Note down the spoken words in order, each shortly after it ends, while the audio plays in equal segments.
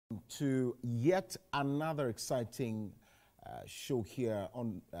to yet another exciting show here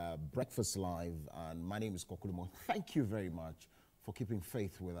on Breakfast Live. And my name is Kokulumo. Thank you very much for keeping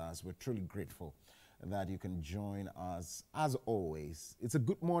faith with us. We're truly grateful that you can join us as always. It's a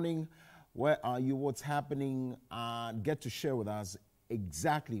good morning. Where are you? What's happening? And get to share with us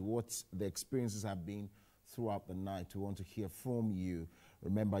exactly what the experiences have been throughout the night. We want to hear from you.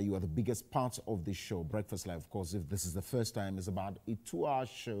 Remember, you are the biggest part of this show, Breakfast Live. Of course, if this is the first time, it's about a 2-hour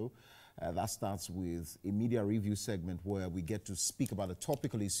show that starts with a media review segment where we get to speak about the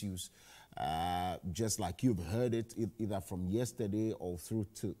topical issues, just like you've heard it, either from yesterday or through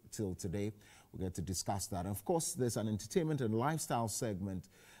till today. We get to discuss that. And of course, there's an entertainment and lifestyle segment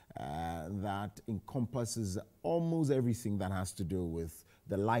that encompasses almost everything that has to do with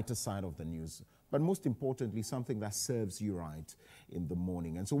the lighter side of the news. But most importantly, something that serves you right in the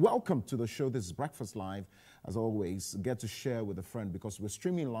morning. And so welcome to the show. This is Breakfast Live. As always, get to share with a friend because we're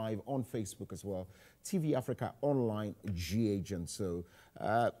streaming live on Facebook as well. TV Africa Online GH. And so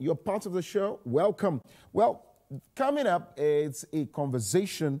you're part of the show. Welcome. Well, coming up, it's a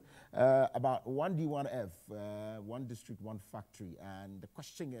conversation about 1D1F, one district, one factory. And the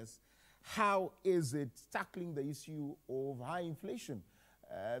question is, how is it tackling the issue of high inflation?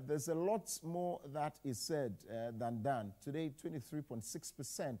 There's a lot more that is said than done. Today,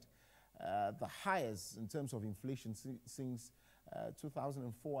 23.6%, the highest in terms of inflation since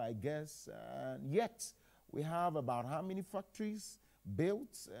 2004, I guess. Yet, we have about how many factories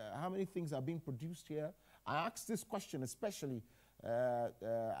built, how many things are being produced here. I asked this question, especially,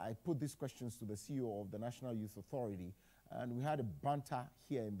 I put these questions to the CEO of the National Youth Authority, and we had a banter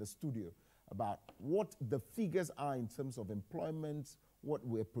here in the studio about what the figures are in terms of employment, what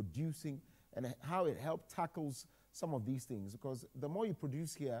we're producing, and how it helps tackles some of these things. Because the more you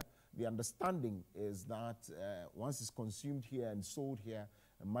produce here, the understanding is that once it's consumed here and sold here,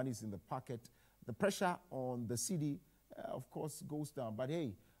 and money's in the pocket, the pressure on the city, of course, goes down. But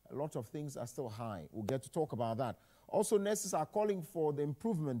hey, a lot of things are still high. We'll get to talk about that. Also, nurses are calling for the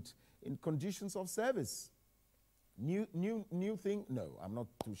improvement in conditions of service. New thing? No, I'm not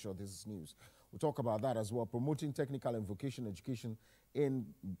too sure this is news. We'll talk about that as well. Promoting technical and vocational education in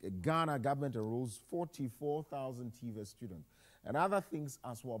Ghana, government enrolls 44,000 TVET students and other things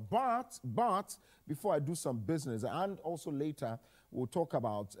as well. But before I do some business, and also later, we'll talk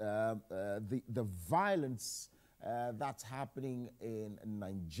about the violence that's happening in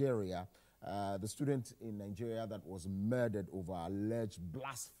Nigeria. The student in Nigeria that was murdered over alleged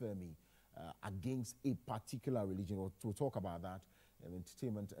blasphemy against a particular religion. We'll talk about that in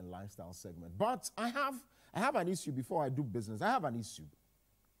entertainment and lifestyle segment. But I have an issue before I do business. I have an issue.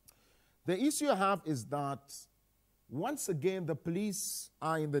 The issue I have is that once again, the police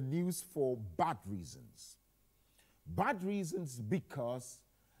are in the news for bad reasons. Bad reasons because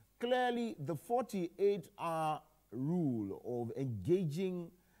clearly the 48-hour rule of engaging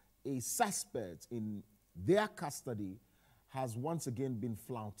a suspect in their custody has once again been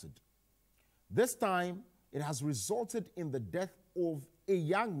flouted. This time, it has resulted in the death of a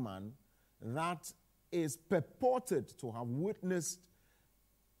young man that is purported to have witnessed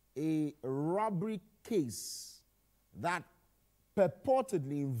a robbery case that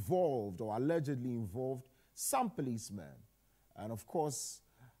purportedly involved or allegedly involved some policemen. And of course,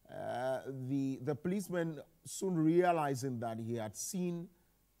 the policeman soon realizing that he had seen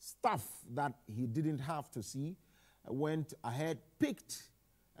stuff that he didn't have to see, went ahead, picked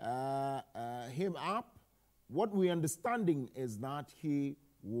him up. What we're understanding is that he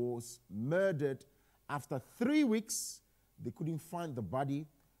was murdered after 3 weeks. They couldn't find the body.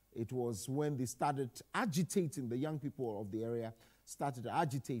 It was when they started agitating, the young people of the area started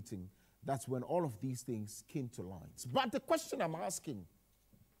agitating. That's when all of these things came to light. But the question I'm asking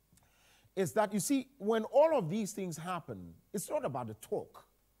is that, you see, when all of these things happen, it's not about the talk.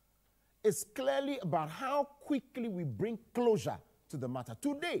 It's clearly about how quickly we bring closure to the matter.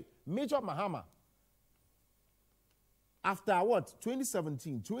 Today, Major Mahama, after what?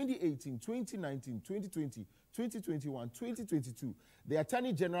 2017, 2018, 2019, 2020, 2021, 2022, the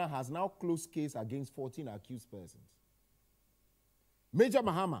Attorney General has now closed case against 14 accused persons. Major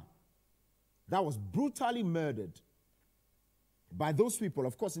Mahama, that was brutally murdered by those people,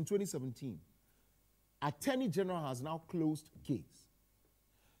 of course, in 2017. Attorney General has now closed case.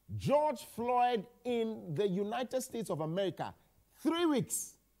 George Floyd in the United States of America, 3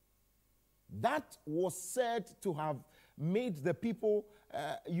 weeks. That was said to have made the people,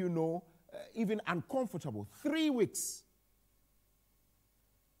 even uncomfortable. 3 weeks.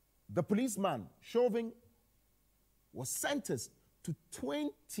 The policeman, Chauvin, was sentenced to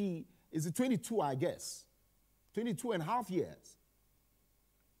 22, I guess. 22 and a half years.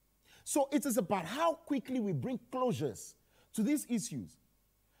 So it is about how quickly we bring closures to these issues.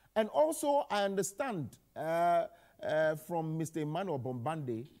 And also, I understand from Mr. Emmanuel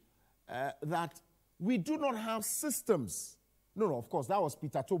Bombande that we do not have systems. No, of course, that was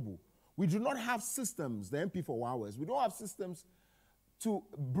Peter Tobu. We do not have systems, the MP for hours. We don't have systems to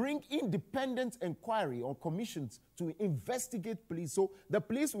bring independent inquiry or commissions to investigate police. So the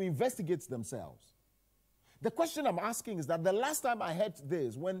police will investigate themselves. The question I'm asking is that the last time I heard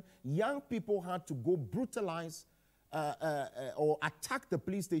this, when young people had to go brutalize or attack the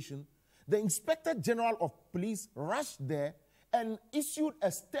police station, the Inspector General of Police rushed there and issued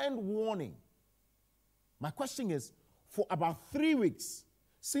a stern warning. My question is, for about 3 weeks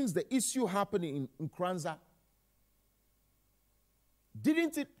since the issue happened in Nkranza,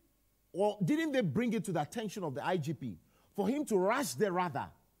 didn't they bring it to the attention of the IGP for him to rush there rather?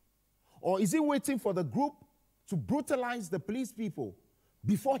 Or is he waiting for the group to brutalize the police people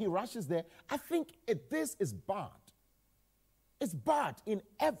before he rushes there? I think this is bad. It's bad in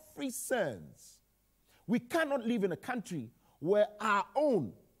every sense. We cannot live in a country where our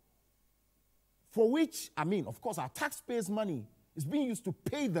own, for which, I mean, of course, our taxpayers' money is being used to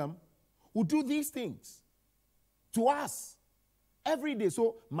pay them, who do these things to us every day.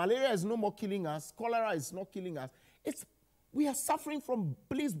 So malaria is no more killing us. Cholera is not killing us. We are suffering from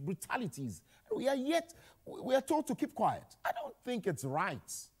police brutalities. We are told to keep quiet. I don't think it's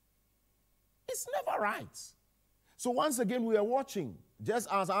right. It's never right. So once again, we are watching. Just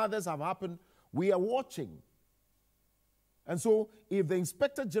as others have happened, we are watching. And so if the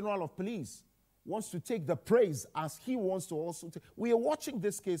Inspector General of Police wants to take the praise as he wants to also take, we are watching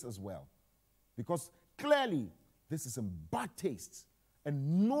this case as well. Because clearly, this is in bad taste.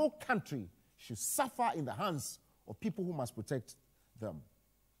 And no country should suffer in the hands of people who must protect them.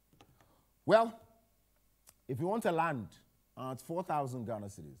 Well, if you want a land at 4,000 Ghana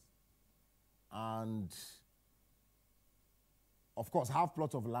cedis, and of course, half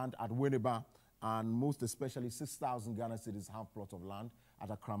plot of land at Winneba, and most especially 6,000 Ghana cedis half plot of land at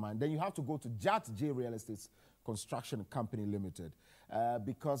Akrama. And then you have to go to Jat J Real Estate Construction Company Limited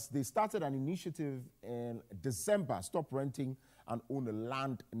because they started an initiative in December, Stop Renting and Own the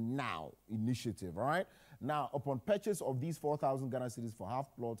Land Now initiative, right? Now, upon purchase of these 4,000 Ghana cedis for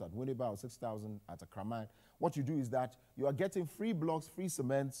half plot at Winneba or 6,000 at Akrama, what you do is that you are getting free blocks, free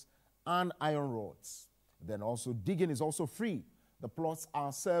cements, and iron rods. Then also digging is also free. The plots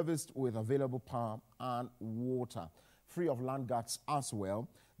are serviced with available power and water, free of land guards as well.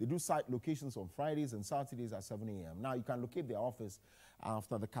 They do site locations on Fridays and Saturdays at 7 a.m. Now, you can locate their office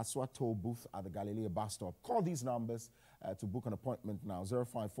after the Kaswa toll booth at the Galileo bus stop. Call these numbers to book an appointment now,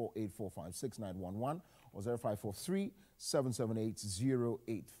 0548456911 or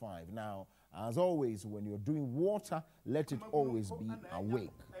 0543778085. Now, as always, when you're doing water, let it always be awake.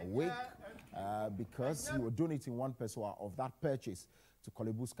 Because you are donating 1 peso of that purchase to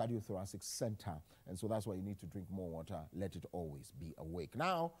Kolebus Cardiothoracic Center. And so that's why you need to drink more water. Let it always be awake.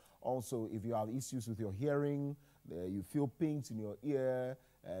 Now, also, if you have issues with your hearing, you feel pains in your ear,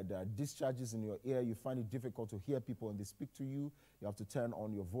 there are discharges in your ear, you find it difficult to hear people when they speak to you, you have to turn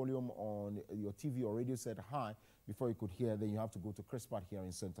on your volume on your TV or radio set high before you could hear, then you have to go to Crispat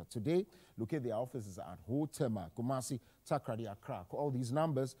Hearing Center. Today, locate their offices at Hotema, Kumasi, Takrady, Accra. Call these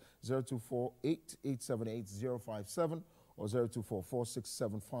numbers, 0248-878-057 or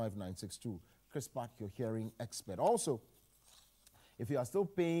 0244-675-962. Crispat, your hearing expert. Also, if you are still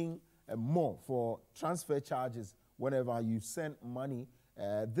paying more for transfer charges whenever you send money,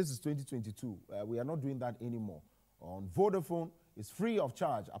 this is 2022. We are not doing that anymore. On Vodafone, it's free of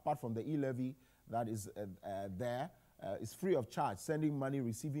charge, apart from the e-levy that is there. It's free of charge. Sending money,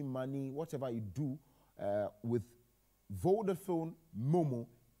 receiving money, whatever you do with Vodafone Momo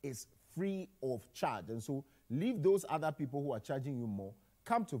is free of charge. And so leave those other people who are charging you more.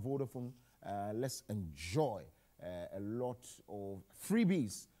 Come to Vodafone. Let's enjoy a lot of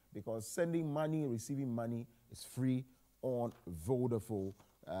freebies because sending money, receiving money is free on Vodafone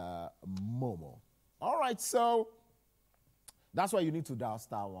Momo. All right, so that's why you need to dial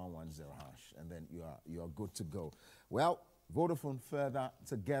 *110# and then you are good to go. Well, Vodafone further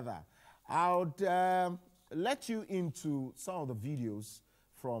together. I would let you into some of the videos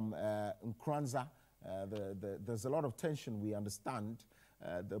from Nkranza. There's a lot of tension, we understand.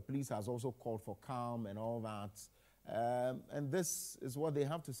 The police has also called for calm and all that. And this is what they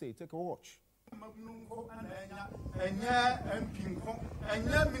have to say. Take a watch. So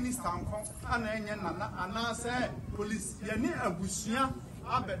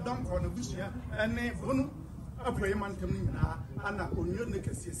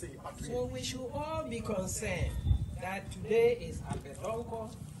we should all be concerned that today is Albertonko,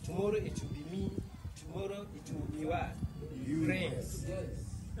 tomorrow it will be me, tomorrow it will be what? You. Prince.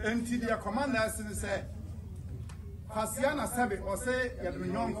 And the commander said, Pasiana Sabi or say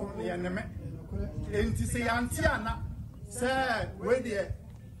Yadunonko, the enemy. And to say Antiana, say, wait there.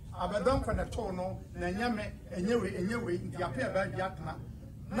 Abadonko na tono, na nyame, enyewe, the appear by Yatna.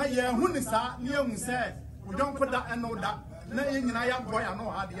 Na ye hunisa, near say, we don't put that and know that. Na in I am boy, I know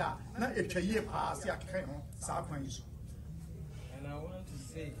how they are. Na if a year pass, ya can Sapoins. And I want to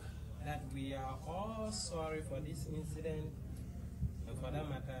say that we are all sorry for this incident, and for that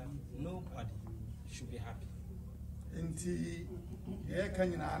matter, nobody should be happy. Inti, ye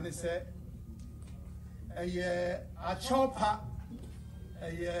can you say, a chopper.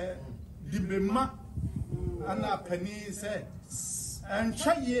 Dibema and a penny say, and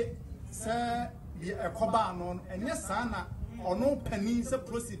Chaye say, be a cobanon, and yes, Anna, or no pennies a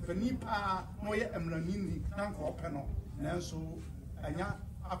proceed penny pa, no yet emlanini, Nanko Peno, Nanso, and ya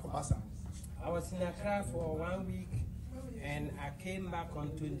Akobasa. I was in Accra for 1 week and I came back on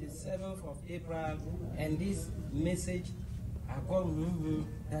 27th of April, and this message I got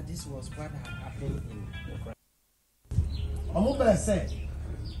that this was what had happened in Accra. Omoba say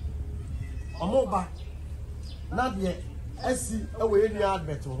Omoba na de asi ewe enu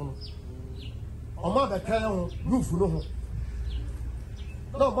advert ho no Oma be kan ho roof no ho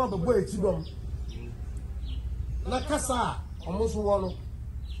na Oma be boy eti dom na kasa omo so wo no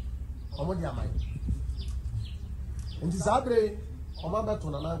omo di amai nti sabre Oma be to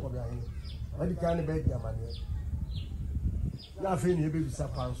na na nko bi ahe wadi kan ne be di amane na fe ni ebe bisa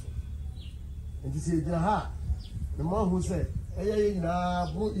panso nti se gina ha the man who said, "Hey, na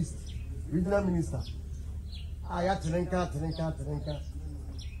Blue East Regional Minister, I had Terenka.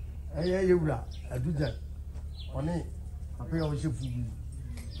 Hey, you are a dude. On it, I pay our ship for you.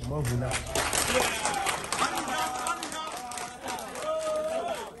 The man who now."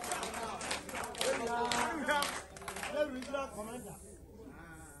 Regional commander.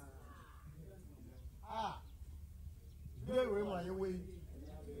 They were my way.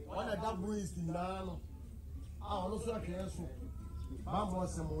 One of that Blue East in Nano. I also can't so. Mamma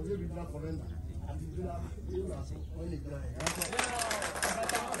was some more living up for them.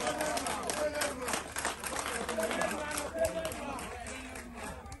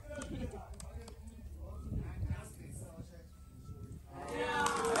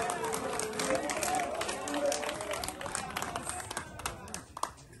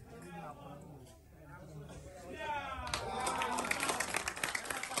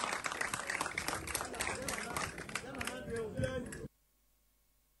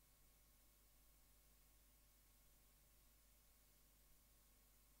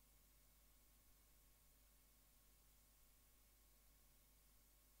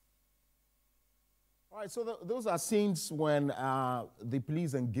 All right, so those are scenes when the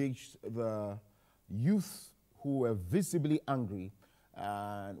police engaged the youth who were visibly angry,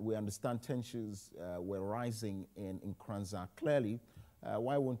 and we understand tensions were rising in Kranza. Clearly,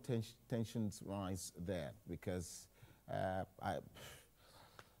 why won't tensions rise there? Because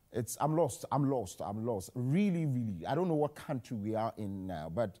I'm lost. Really. I don't know what country we are in now.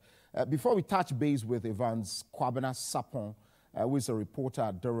 But before we touch base with Evans Kwabena Sapon, who is a reporter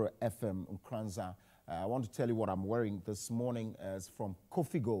at Doro FM in Kranza, I want to tell you what I'm wearing this morning is from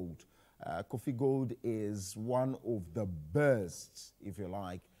Coffee Gold. Coffee Gold is one of the bursts, if you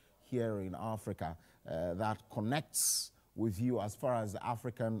like, here in Africa that connects with you as far as the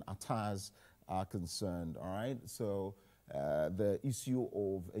African attires are concerned, all right? So the issue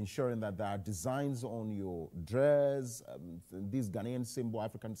of ensuring that there are designs on your dress, these Ghanaian symbols,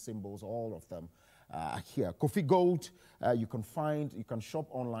 African symbols, all of them here. Coffee Gold, you can shop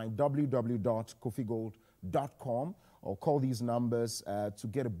online, www.coffeegold.com, or call these numbers to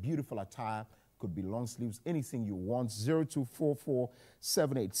get a beautiful attire. Could be long sleeves, anything you want.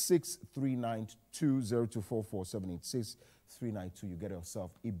 0244-786-392, 0244-786-392. You get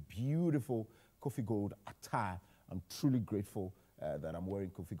yourself a beautiful Coffee Gold attire. I'm truly grateful that I'm wearing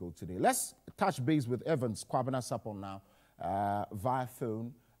Coffee Gold today. Let's touch base with Evans Kwabena Sapon now via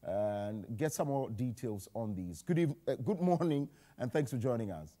phone and get some more details on these. Good morning, and thanks for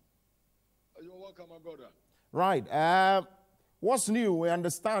joining us. You're welcome, my brother. Right. What's new? We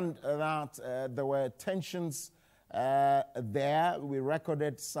understand that there were tensions there. We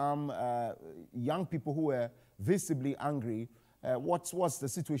recorded some young people who were visibly angry. What's the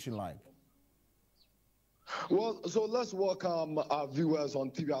situation like? Well, so let's welcome our viewers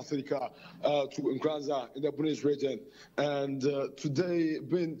on TV Africa to Nkranza in the British region. And today,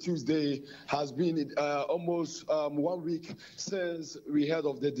 being Tuesday, has been almost 1 week since we heard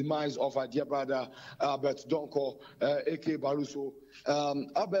of the demise of our dear brother Albert Donko, a.k.a. Baruso.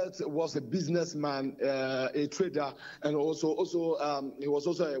 Albert was a businessman, a trader, and also he was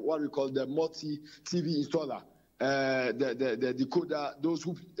also what we call the multi-TV installer. The decoder,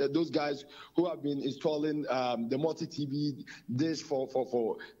 those guys who have been installing the multi-TV dish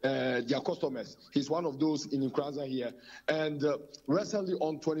for their customers. He's one of those in Nkranza here. And recently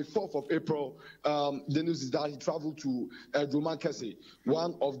on 24th of April, the news is that he traveled to Drumankese,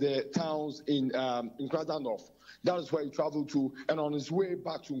 one of the towns in Nkranza North. That is where he traveled to, and on his way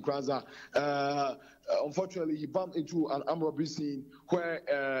back to Nkranza, unfortunately, he bumped into an armed robbery scene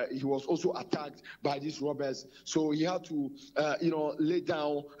where he was also attacked by these robbers. So he had to,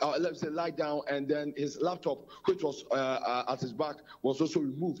 lie down, and then his laptop, which was at his back, was also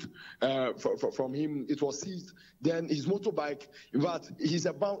removed from him. It was seized. Then his motorbike, but he's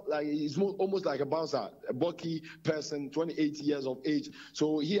almost like a bouncer, a bulky person, 28 years of age.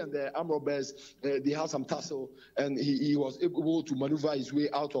 So he and the armed robbers, they had some tussle, and he was able to maneuver his way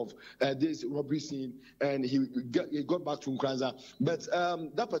out of this robbery scene, and he got back to Nkranza. But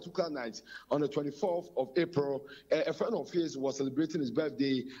that particular night, on the 24th of April, a friend of his was celebrating his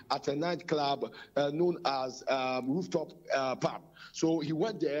birthday at a nightclub known as Rooftop Pub. So he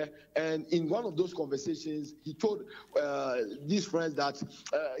went there, and in one of those conversations, he told these friends that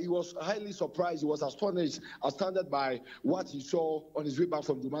he was highly surprised, he was astounded by what he saw on his way back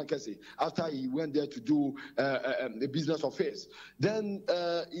from Drumankese after he went there to do a business affairs. Then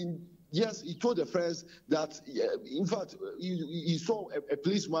yes, he told the friends that, in fact, he saw a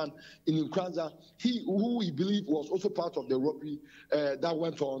policeman in Nkranza, who he believed was also part of the robbery that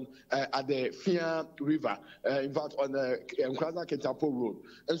went on at the Fia River, in fact, on the Nkranza-Kentampo Road.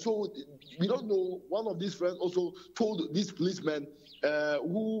 And so, we don't know, one of these friends also told these policemen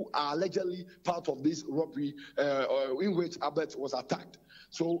who are allegedly part of this robbery in which Albert was attacked.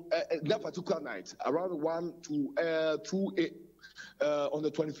 So, that particular night, around 1 to 2 on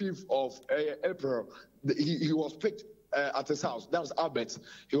the 25th of April, he was picked at his house. That was Albert.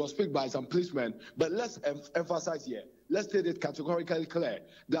 He was picked by some policemen. But let's emphasize here, let's state it categorically clear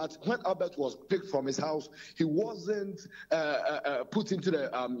that when Albert was picked from his house, he wasn't put into the,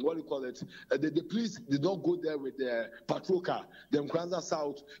 the police did not go there with the patrol car, the Nkranza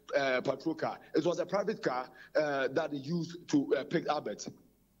South patrol car. It was a private car that they used to pick Albert.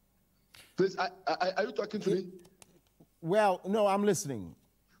 Please, are you talking to me? Well, no, I'm listening.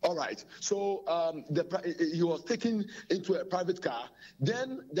 All right. So he was taken into a private car.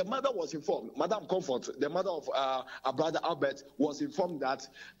 Then the mother was informed, Madame Comfort, the mother of our brother Albert, was informed that,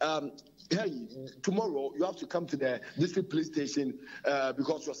 hey, tomorrow you have to come to the district police station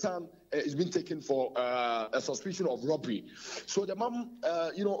because your son is being taken for a suspicion of robbery. So the mom,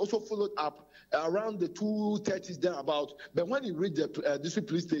 also followed up around the 2:30 thereabout. But when he reached the district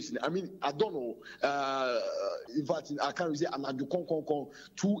police station, I mean, I don't know. In fact, I can't say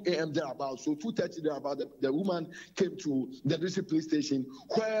 2 a.m. thereabout. So 2:30 thereabout, the woman came to the district police station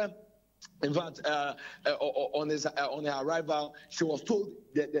where, in fact, on her arrival, she was told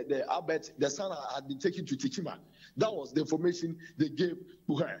that the Albert, the son, had been taken to Tichima. That was the information they gave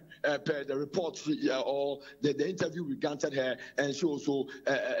to her per the report or the interview we granted her, and she also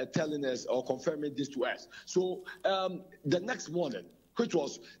telling us or confirming this to us. So the next morning, which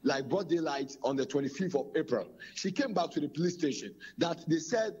was like broad daylight on the 25th of April, she came back to the police station that they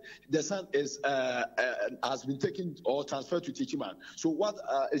said the son has been taken or transferred to Tichiman. So what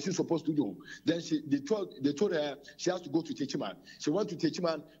is she supposed to do? Then they told her she has to go to Tichiman. She went to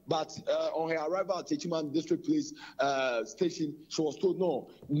Tichiman, but on her arrival at Tichiman District Police Station, she was told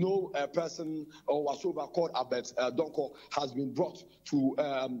no person or whatsoever called Albert Donko has been brought to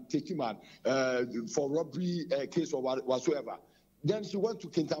Tichiman for robbery case or whatsoever. Then she went to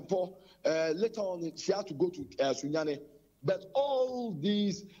Kentampo. Later on, she had to go to Sunyane. But all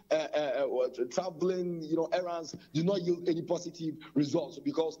these traveling, errands did not yield any positive results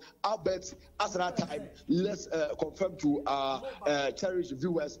because Albert, at that time, let's confirm to our cherished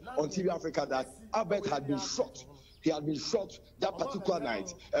viewers on TV Africa that Albert had been shot. He had been shot that particular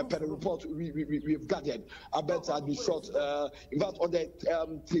night. Per the report we've gathered, Albert had been shot. In fact, on the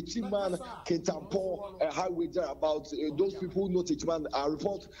Techiman Kentampo highway there, about those people who know Techiman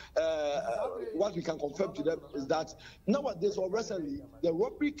report, what we can confirm to them is that nowadays or recently, the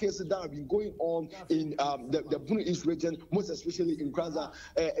robbery cases that have been going on in the Bunu East region, most especially in Nkranza,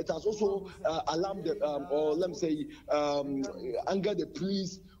 it has also alarmed or let me say, angered the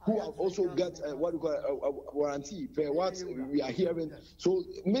police who have also got what we call a warranty per what we are hearing. So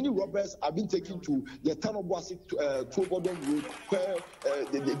many robbers have been taken to the town of Boasi Tobodom Road, where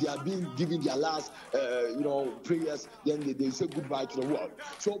they are being given their last prayers. Then they say goodbye to the world.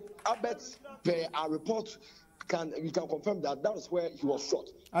 So Albert, per our report, we can confirm that is where he was shot.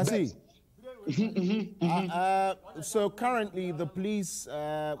 I see. So currently the police,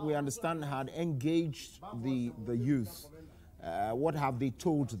 we understand, had engaged the youth. What have they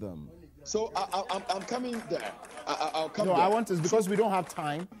told them? So I'm coming there. I'll come there. I want us, because we don't have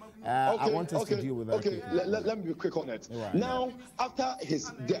time, I want us to deal with that. Okay, let me be quick on it. Right. Now, after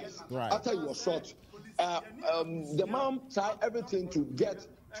his death, after he was shot, the mom tried everything to get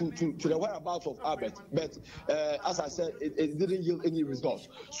to the whereabouts of Albert, but as I said, it didn't yield any results.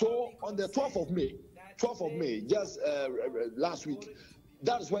 So on the 12th of May, just last week,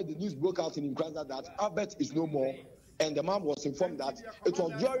 that is where the news broke out in Nkranza that Albert is no more. And the mom was informed that it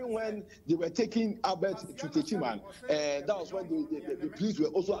was during when they were taking Albert to Techiman. That was when the police were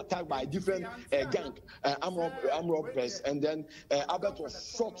also attacked by a different gang, armed robbers. And then Albert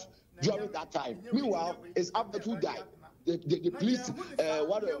was shot during that time. Meanwhile, it's Albert who died. The police,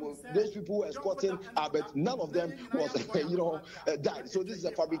 those people who were escorting Albert, none of them was, died. So this is a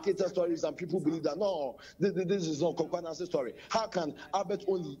fabricated story. Some people believe that no, this is not Nkranza's story. How can Albert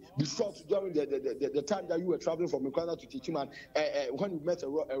only be shot during the time that you were traveling from Nkranza to Techiman when you met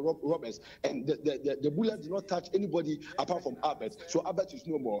robbers, and the bullet did not touch anybody apart from Albert? So Albert is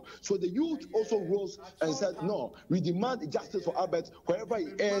no more. So the youth also rose and said, no, we demand justice for Albert. Wherever he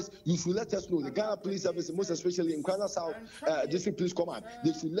is, you should let us know. The Ghana Police Service, most especially in Nkranza South District Police Command,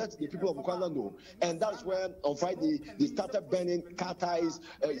 they should let the people of Nkranza know. And that's where on Friday they started burning car tires,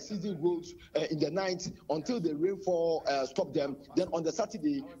 seizing roads in the night until the rainfall stopped them. Then on the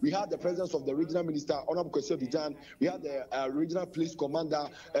Saturday, we had the presence of the regional minister, Honorable Kwesi Bijan. We had the regional police commander,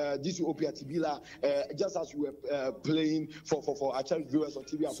 DCOP Atibila, just as we were playing for our channel viewers on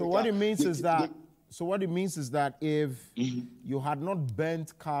TV Africa. So what it means is that. So what it means is that if you had not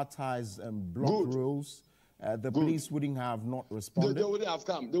burnt car tires and blocked roads, the police wouldn't have not responded. They wouldn't have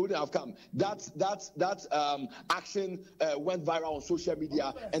come. They wouldn't have come. That action went viral on social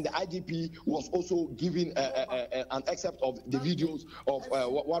media, and the IGP was also giving an excerpt of the videos of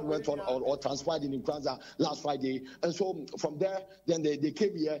what went on or transpired in Nkranza last Friday. And so from there, then they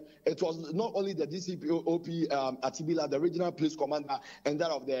came here. It was not only the DCOP Atibila, the regional police commander, and that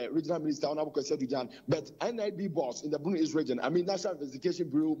of the regional minister, Honorable Kwesi Bijan, but NIB boss in the Brunei East region, National Investigation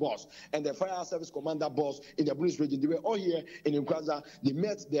Bureau boss, and the Fire Service Commander boss in the British region. They were all here in Nkranza. They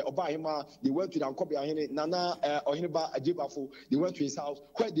met the Obahima. They went to the Ankobi Ahene, Nana Ohineba Ajibafo. They went to his house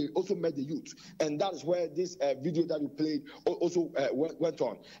where they also met the youth. And that is where this video that we played also went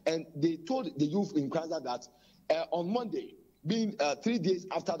on. And they told the youth in Nkranza that on Monday, being 3 days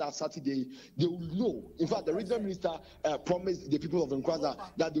after that Saturday, they will know. In fact, the regional minister promised the people of Nkranza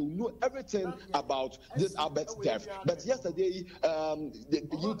that they will know everything about this Albert's death. But yesterday, the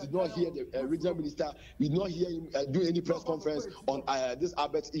youth did not hear the regional minister. We did not hear him do any press conference on this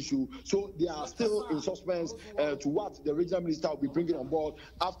Albert's issue. So they are still in suspense to what the regional minister will be bringing on board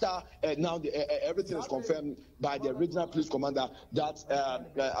after now everything is confirmed by the regional police commander that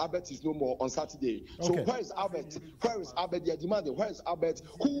Albert is no more on Saturday. So where is Albert? Where is Albert? They are demanding, where is Albert?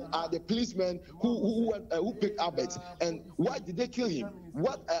 Who are the policemen who picked Albert? And why did they kill him?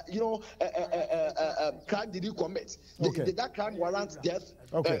 What crime did he commit? Did that crime warrant death?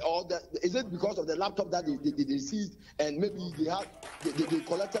 Or is it because of the laptop that they seized, and maybe they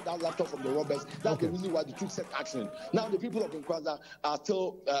collected that laptop from the robbers? That's the reason why they took such action. Now the people of Nkranza are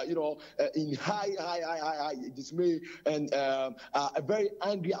still in high dismay and are very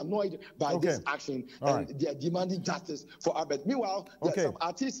angry, annoyed by this action, and they are demanding justice for Albert. Meanwhile, some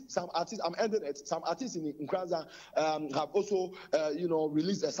artists, I'm ending it. Some artists in Nkranza have also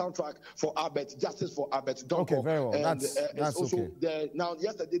released a soundtrack for Albert, Justice for Albert. Okay, very well. And that's also there. Now,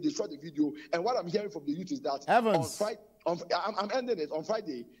 yesterday they shot the video, and what I'm hearing from the youth is that Evans. I'm ending it. On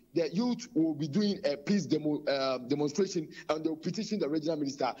Friday, the youth will be doing a peace demonstration, and they'll petition the regional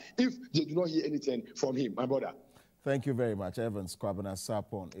minister if they do not hear anything from him, my brother. Thank you very much. Evans Kwabena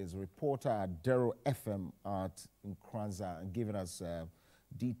Sapon is reporter at Dero FM at Nkranza, and giving us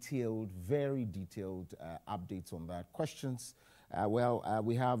very detailed updates on that. Questions?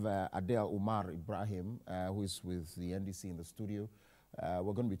 We have Adele Umar Ibrahim, who is with the NDC in the studio.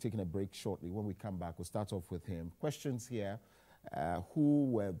 We're going to be taking a break shortly. When we come back, we'll start off with him. Questions here. Who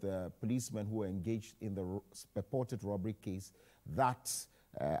were the policemen who were engaged in the purported robbery case that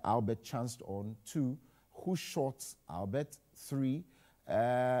Albert chanced on? 2, who shot Albert? 3,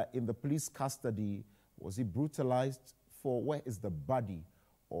 in the police custody, was he brutalized? 4, where is the body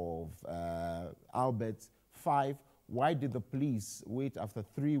of Albert. 5, why did the police wait after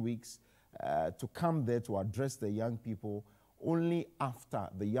 3 weeks to come there to address the young people only after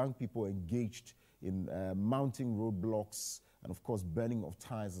the young people engaged in mounting roadblocks and, of course, burning of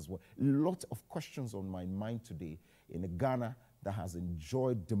tires as well? A lot of questions on my mind today in a Ghana that has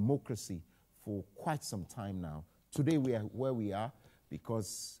enjoyed democracy for quite some time now. Today we are where we are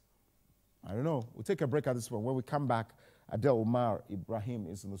because, I don't know, we'll take a break at this point. When we come back, Adele Omar Ibrahim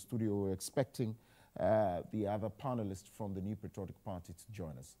is in the studio. We're expecting the other panelists from the New Patriotic Party to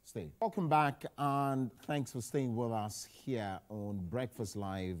join us. Stay. Welcome back, and thanks for staying with us here on Breakfast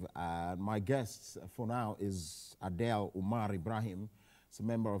Live. My guest for now is Adele Omar Ibrahim. He's a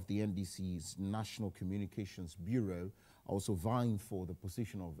member of the NDC's National Communications Bureau, also vying for the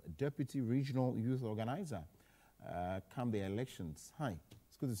position of Deputy Regional Youth Organizer come the elections. Hi,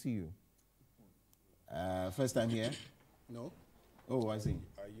 it's good to see you. First time here? No. Oh, I see.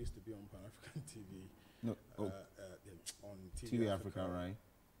 I used to be on Pan-African TV. No. Oh. On TV Africa, right?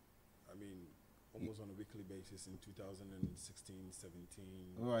 I mean, almost on a weekly basis in 2016, 17.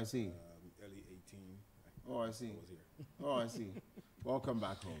 Oh, I see. Early 18. Oh, I see. I was here. Oh, I see. Welcome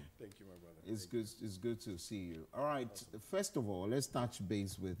back home. Thank you, my brother. It's good. It's good to see you. All right. Awesome. First of all, let's touch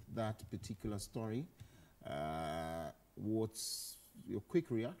base with that particular story. What's your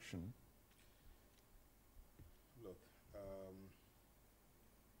quick reaction? Look,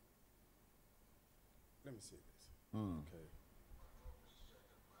 let me say this. Okay.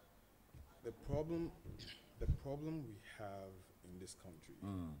 The problem we have in this country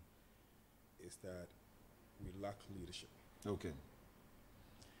is that we lack leadership. Okay.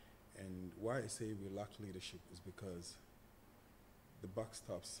 And why I say we lack leadership is because the buck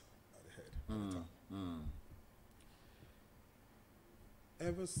stops at the head, at the top.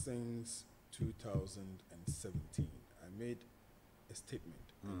 Ever since 2017, I made a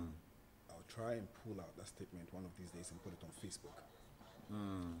statement. I'll try and pull out that statement one of these days and put it on Facebook.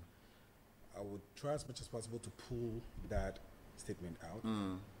 I would try as much as possible to pull that statement out.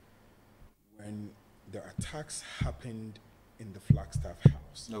 When the attacks happened in the Flagstaff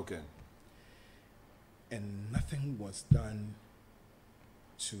house. Okay. And nothing was done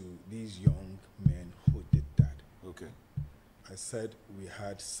to these young men who did that. Okay. I said we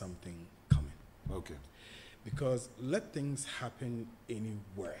had something coming. Okay. Because let things happen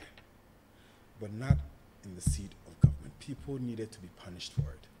anywhere, but not in the seat of government. People needed to be punished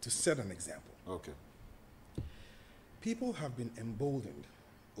for it. To set an example. Okay. People have been emboldened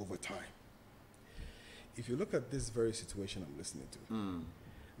over time. If you look at this very situation I'm listening to,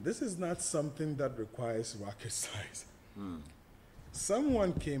 this is not something that requires rocket science.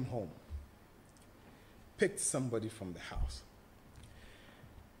 Someone came home, picked somebody from the house,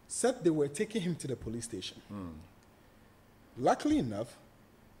 said they were taking him to the police station. Luckily enough,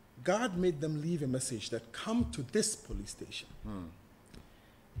 God made them leave a message that come to this police station.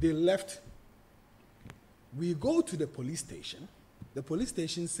 They left. We go to the police station. The police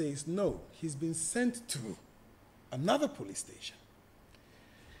station says, no, he's been sent to another police station.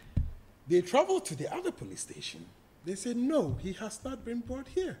 They travel to the other police station. They say, no, he has not been brought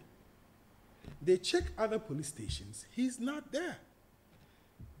here. They check other police stations. He's not there.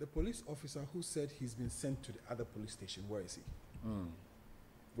 The police officer who said he's been sent to the other police station, where is he?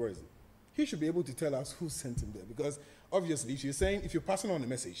 Where is he? He should be able to tell us who sent him there, because obviously if you're passing on a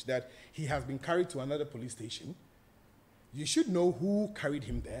message that he has been carried to another police station, you should know who carried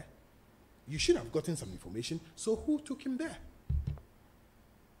him there. You should have gotten some information. So who took him there?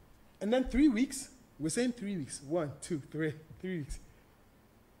 And then 3 weeks, we're saying 3 weeks. 1, 2, 3 weeks.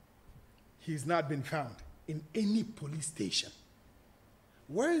 He's not been found in any police station.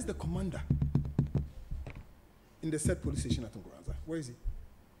 Where is the commander in the said police station at Ngoranza? Where is he?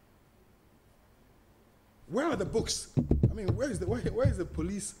 Where are the books? I mean, where is the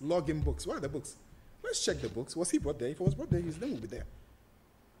police login books? Where are the books? Let's check the books. Was he brought there? If he was brought there, his name will be there.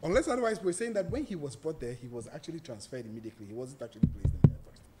 Unless otherwise, we're saying that when he was brought there, he was actually transferred immediately. He wasn't actually placed in there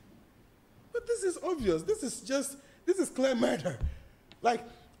first. But this is obvious. This is clear murder. Like,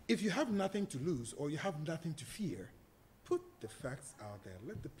 if you have nothing to lose or you have nothing to fear, put the facts out there.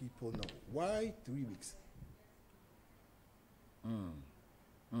 Let the people know. Why 3 weeks?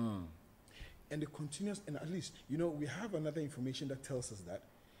 And the continuous, and at least, we have another information that tells us that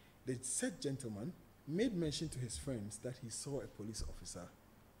the said gentleman made mention to his friends that he saw a police officer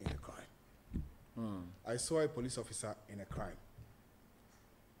in a crime. I saw a police officer in a crime.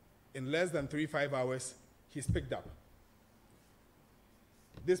 In less than 3-5 hours, he's picked up.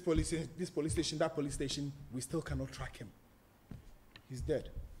 This police station, that police station, we still cannot track him. He's dead.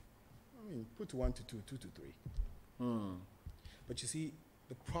 I mean, put 1 to 2, 2 to 3. But you see,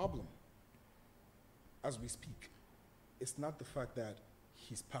 The problem, as we speak, is not the fact that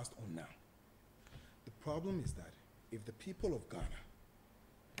he's passed on now. The problem is that if the people of Ghana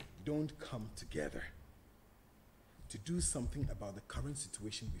don't come together to do something about the current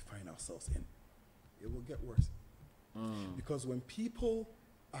situation we find ourselves in, it will get worse. Because when people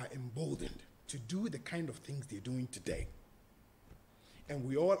are emboldened to do the kind of things they're doing today, and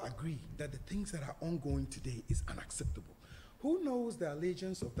we all agree that the things that are ongoing today is unacceptable. Who knows the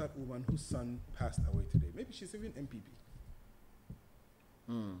allegiance of that woman whose son passed away today? Maybe she's even MPP.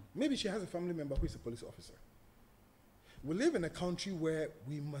 Maybe she has a family member who is a police officer. We live in a country where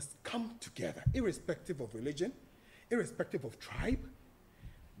we must come together, irrespective of religion, irrespective of tribe.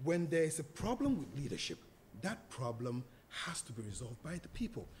 When there is a problem with leadership, that problem has to be resolved by the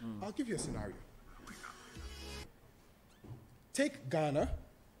people. I'll give you a scenario. Take Ghana,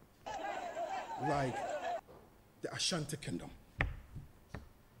 like the Ashanti Kingdom.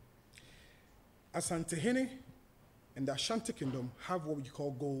 Asantehene and the Ashanti Kingdom have what we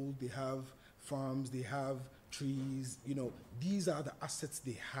call gold. They have farms, they have trees. You know, these are the assets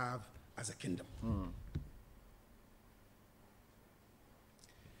they have as a kingdom.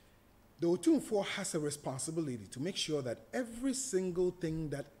 The Otumfuo has a responsibility to make sure that every single thing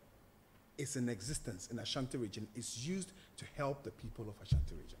that is in existence in Ashanti region is used to help the people of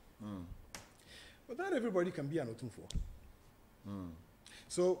Ashanti region. But not everybody can be an Otumfuo.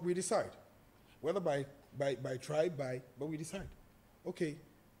 So we decide, whether by tribe, but we decide, okay,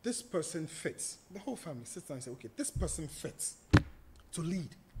 this person fits. The whole family sits down and says, okay, this person fits to lead.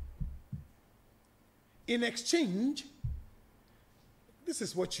 In exchange, this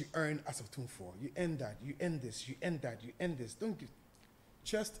is what you earn as a Otumfuo. You earn that, you earn this, you earn that, you earn this. Don't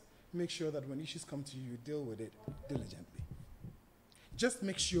just make sure that when issues come to you, you deal with it diligently. Just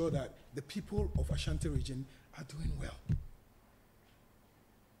make sure that the people of Ashanti region are doing well.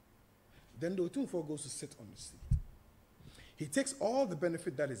 Then the Otumfuo goes to sit on the seat. He takes all the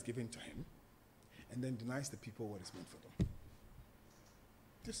benefit that is given to him and then denies the people what is meant for them.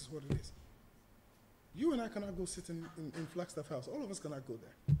 This is what it is. You and I cannot go sit in Flagstaff House. All of us cannot go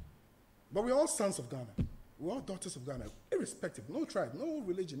there. But we're all sons of Ghana. We're all daughters of Ghana, irrespective, no tribe, no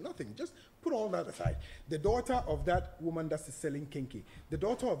religion, nothing. Just put all that aside. The daughter of that woman that is selling kinky, the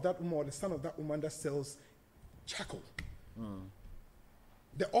daughter of that woman or the son of that woman that sells charcoal,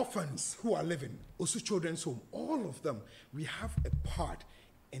 the orphans who are living, Osu Children's Home, all of them, we have a part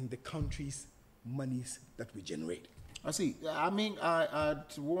in the country's monies that we generate. I see. I mean,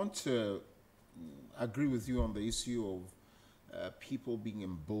 I'd want to agree with you on the issue of people being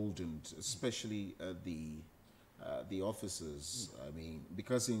emboldened, especially the officers. I mean,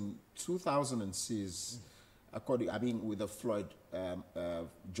 because in 2006, with the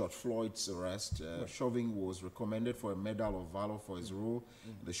George Floyd's arrest, Chauvin was recommended for a Medal of Valor for his role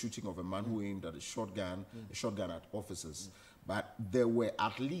in the shooting of a man who aimed at a shotgun at officers. But there were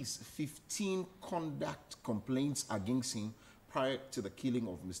at least 15 conduct complaints against him prior to the killing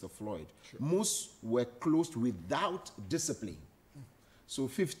of Mr. Floyd. Most were closed without discipline. So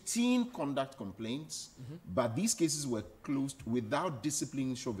 15 conduct complaints, but these cases were closed without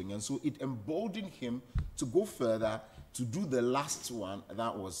disciplining Chauvin. And so it emboldened him to go further to do the last one,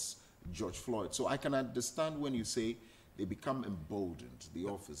 that was George Floyd. So I can understand when you say they become emboldened, the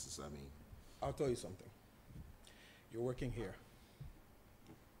officers, I mean. I'll tell you something. You're working here,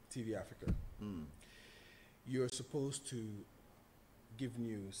 TV Africa. You're supposed to give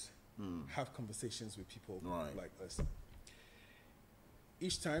news, have conversations with people like us.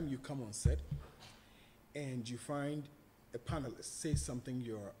 Each time you come on set and you find a panelist say something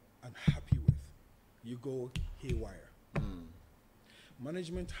you're unhappy with, you go haywire.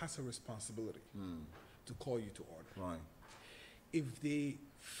 Management has a responsibility to call you to order. If they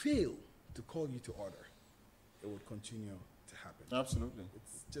fail to call you to order, it would continue to happen. Absolutely.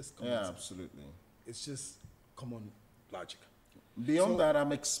 It's just common sense. Absolutely. It's just common logic. Beyond that,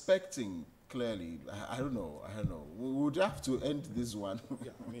 I'm expecting clearly. I don't know. We would have to end this one.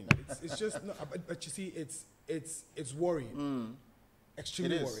 Yeah, I mean, it's just. No, but you see, it's worrying.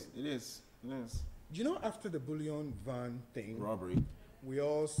 Extremely worrying. It is. You know, after the bullion van thing, robbery, we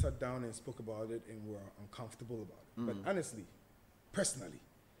all sat down and spoke about it, and were uncomfortable about it. But honestly, personally,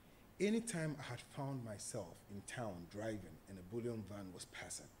 anytime I had found myself in town driving and a bullion van was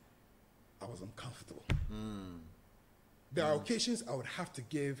passing, I was uncomfortable. There are occasions I would have to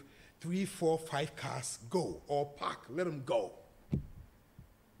give 3, 4, 5 cars go or park, let them go.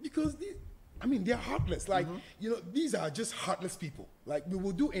 Because they're heartless. Like, these are just heartless people. Like, we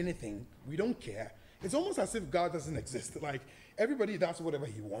will do anything. We don't care. It's almost as if God doesn't exist. Like, everybody does whatever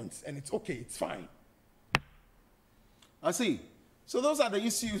he wants, and it's okay. It's fine. I see. So those are the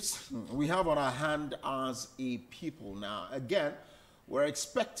issues we have on our hand as a people. Now, again, we're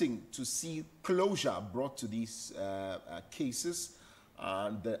expecting to see closure brought to these cases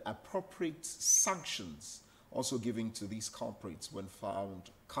and the appropriate sanctions also given to these culprits when found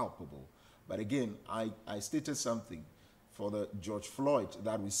culpable. But again, I stated something for the George Floyd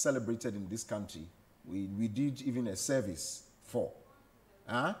that we celebrated in this country. We did even a service for.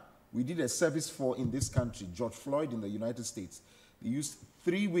 We did a service for in this country, George Floyd in the United States. They used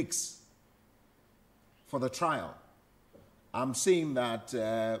 3 weeks for the trial. I'm saying that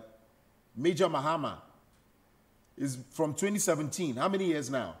Major Mahama is from 2017. How many years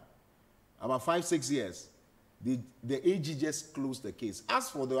now? About 5-6 years. The AG just closed the case. As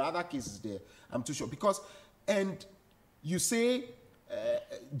for the other cases there, I'm too sure. Because, and you say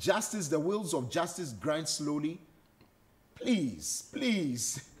justice, the wheels of justice grind slowly. Please,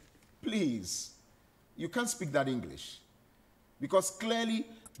 please, please. You can't speak that English. Because clearly,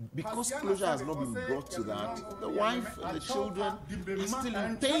 because closure has not been brought to that, the wife and the children are still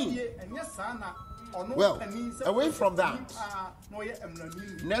in pain. Well, away from that,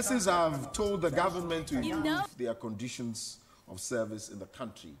 nurses have told the government to improve their conditions of service in the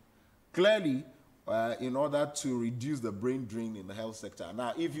country. Clearly, in order to reduce the brain drain in the health sector.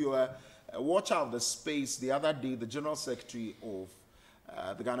 Now, if you watch out the space, the other day, the General Secretary of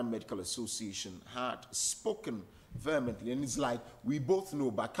the Ghana Medical Association had spoken vehemently, and it's like we both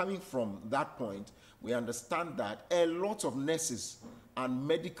know, but coming from that point, we understand that a lot of nurses and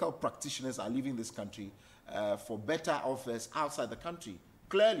medical practitioners are leaving this country for better offers outside the country.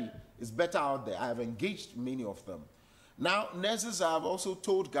 Clearly, it's better out there. I have engaged many of them. Now, nurses have also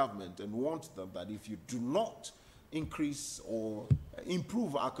told government and warned them that if you do not increase or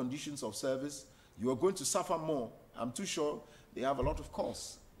improve our conditions of service, you are going to suffer more. I'm too sure they have a lot of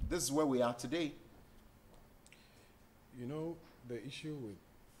costs. This is where we are today. You know, the issue with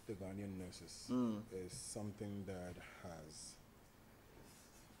the Ghanaian nurses is something that has,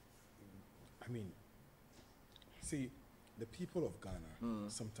 I mean, see, the people of Ghana,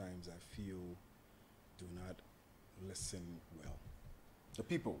 sometimes I feel, do not listen well. The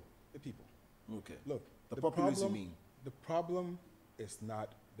people? The people. Okay. Look, the populace you mean? The problem is not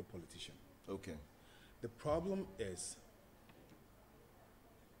the politician. Okay. The problem is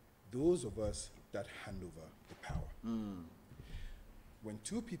those of us that hand over the power. When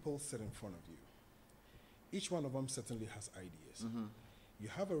two people sit in front of you, each one of them certainly has ideas. You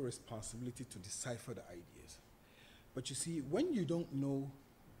have a responsibility to decipher the ideas. But you see, when you don't know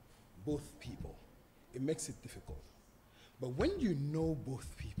both people, it makes it difficult. But when you know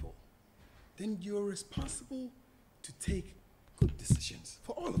both people, then you're responsible to take good decisions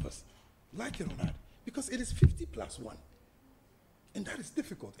for all of us, like it or not, because it is 50 plus 1. And that is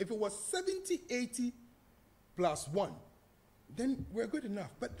difficult. If it was 70, 80 plus 1, then we're good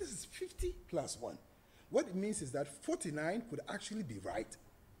enough. But this is 50 plus 1. What it means is that 49 could actually be right,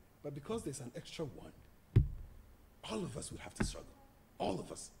 but because there's an extra 1, all of us would have to struggle. All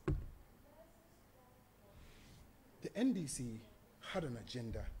of us. The NDC had an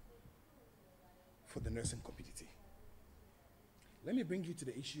agenda for the nursing community. Let me bring you to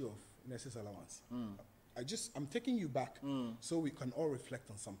the issue of nurses' allowance. I'm taking you back so we can all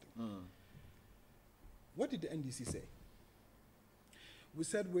reflect on something. What did the NDC say? We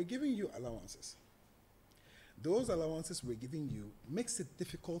said we're giving you allowances. Those allowances we're giving you makes it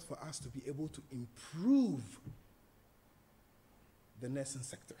difficult for us to be able to improve the nursing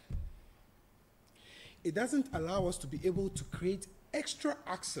sector. It doesn't allow us to be able to create extra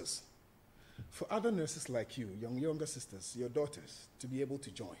access for other nurses like you, younger sisters, your daughters, to be able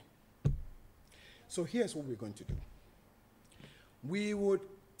to join. So here's what we're going to do. We would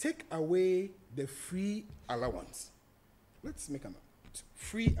take away the free allowance. Let's make a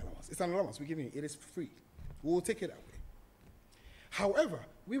free allowance. It's an allowance we're giving you. It is free. We will take it away. However,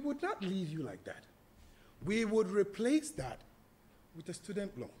 we would not leave you like that. We would replace that with a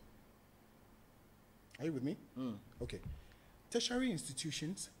student loan. Are you with me? Okay. Tertiary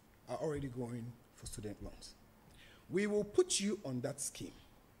institutions are already going for student loans. We will put you on that scheme.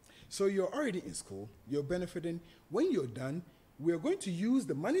 So you're already in school, you're benefiting. When you're done, we're going to use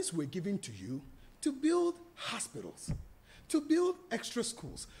the monies we're giving to you to build hospitals, to build extra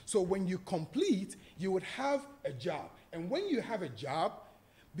schools. So when you complete, you would have a job. And when you have a job,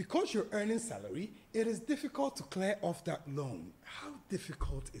 because you're earning salary, it is difficult to clear off that loan. How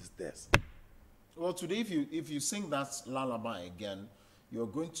difficult is this? Well, today, if you sing that lullaby again, you're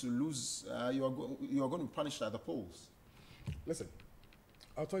going to lose, you're going to be punished at the polls. Listen,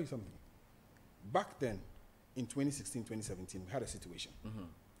 I'll tell you something. Back then, in 2016, 2017, we had a situation.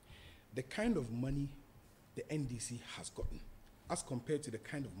 The kind of money the NDC has gotten as compared to the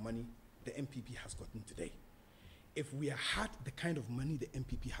kind of money the MPP has gotten today. If we had the kind of money the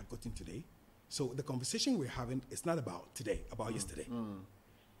MPP had gotten today, so the conversation we're having is not about today, about yesterday.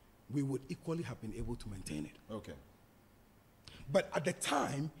 We would equally have been able to maintain it. Okay. But at the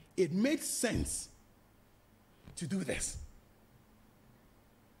time, it made sense to do this.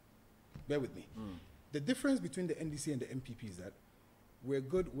 Bear with me. The difference between the NDC and the MPP is that we're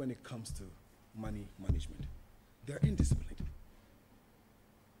good when it comes to money management. They're indisciplined.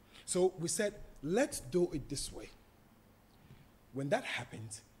 So we said, let's do it this way. When that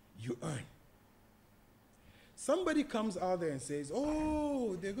happens, you earn. Somebody comes out there and says,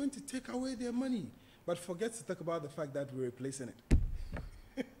 oh, they're going to take away their money, but forgets to talk about the fact that we're replacing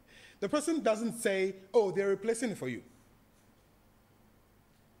it. The person doesn't say, oh, they're replacing it for you.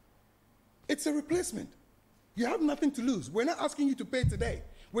 It's a replacement. You have nothing to lose. We're not asking you to pay today.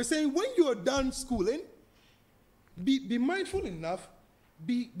 We're saying when you're done schooling, be mindful enough,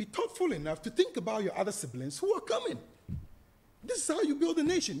 be thoughtful enough to think about your other siblings who are coming. This is how you build a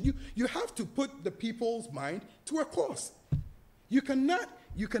nation. You have to put the people's mind to a course. You cannot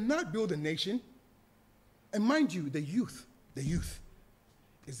build a nation, and mind you, the youth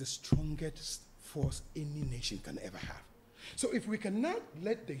is the strongest force any nation can ever have. So if we cannot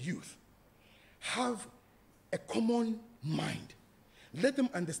let the youth have a common mind, let them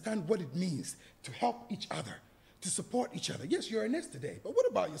understand what it means to help each other, to support each other. Yes, you're a nurse today, but what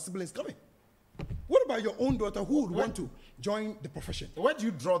about your siblings coming? What about your own daughter who would want to join the profession? Where do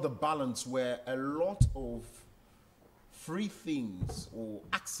you draw the balance where a lot of free things or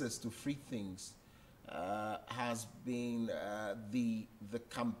access to free things has been the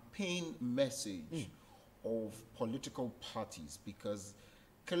campaign message of political parties? Because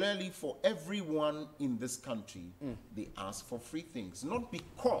clearly for everyone in this country, they ask for free things, not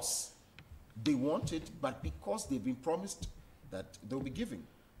because they want it, but because they've been promised that they'll be giving.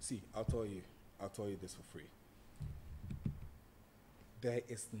 See, I'll tell you this for free. There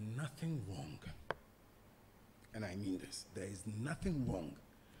is nothing wrong, and I mean this, there is nothing wrong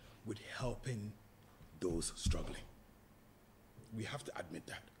with helping those struggling. We have to admit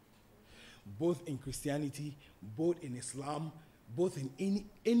that. Both in Christianity, both in Islam, both in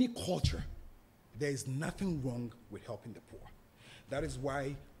any culture, there is nothing wrong with helping the poor. That is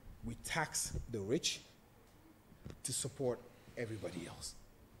why we tax the rich to support everybody else.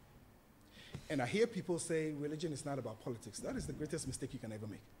 And I hear people say religion is not about politics. That is the greatest mistake you can ever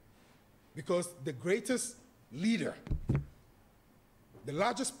make. Because the greatest leader, the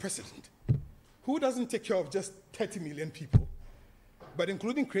largest president, who doesn't take care of just 30 million people, but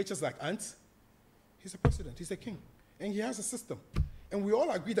including creatures like ants, he's a president, he's a king, and he has a system. And we all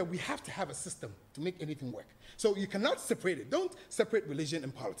agree that we have to have a system to make anything work. So you cannot separate it. Don't separate religion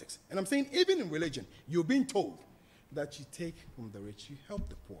and politics. And I'm saying even in religion, you're being told that you take from the rich, you help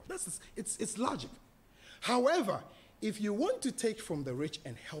the poor. It's logic. However, if you want to take from the rich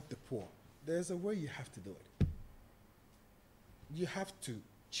and help the poor, there's a way you have to do it. You have to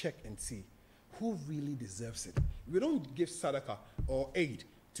check and see who really deserves it. We don't give sadaqah or aid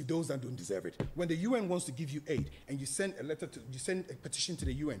to those that don't deserve it. When the UN wants to give you aid and you send a petition to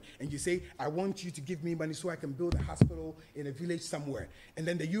the UN and you say, I want you to give me money so I can build a hospital in a village somewhere. And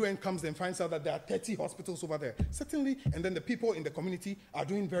then the UN comes and finds out that there are 30 hospitals over there. Certainly, and then the people in the community are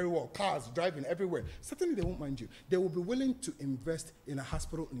doing very well, cars driving everywhere. Certainly they won't mind you. They will be willing to invest in a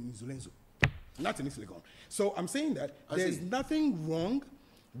hospital in Zulenzo, not in Islegon. So I'm saying that there's nothing wrong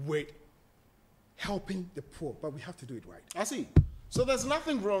with helping the poor, but we have to do it right. I see. So there's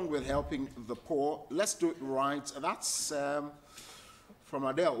nothing wrong with helping the poor. Let's do it right. That's from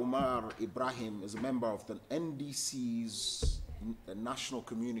Adel Umar Ibrahim, is a member of the NDC's National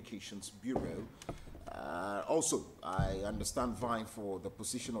Communications Bureau. Also, I understand vying for the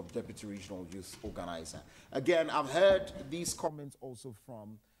position of Deputy Regional Youth Organizer. Again, I've heard these comments also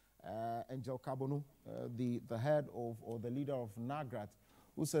from Angel Kabonu, the head of, or the leader of NAGRAT,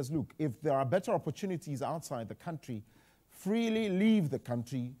 who says, look, if there are better opportunities outside the country, freely leave the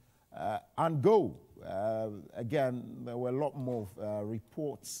country and go. Again, there were a lot more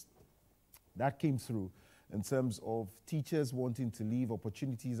reports that came through in terms of teachers wanting to leave,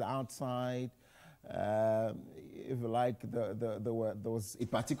 opportunities outside. If you like, there was a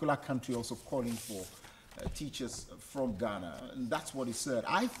particular country also calling for teachers from Ghana. And that's what he said.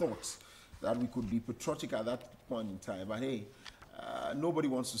 I thought that we could be patriotic at that point in time, but hey, nobody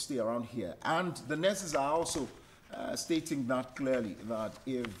wants to stay around here. And the nurses are also stating that clearly, that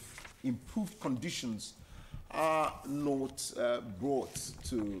if improved conditions are not brought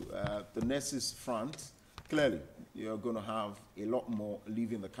to the nurses' front, clearly you're going to have a lot more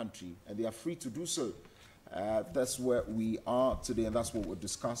leaving the country, and they are free to do so. That's where we are today, and that's what we're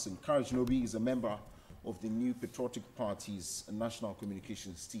discussing. Courage Nobi is a member of the New Patriotic Party's National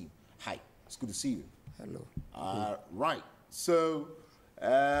Communications team. Hi, it's good to see you. Hello. Right, so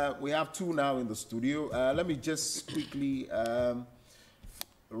we have two now in the studio. Let me just quickly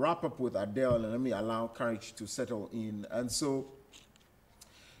wrap up with Adele, and let me allow Courage to settle in. And so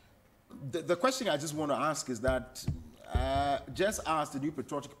the question I just want to ask is that just as the New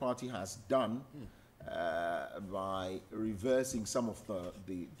Patriotic Party has done by reversing some of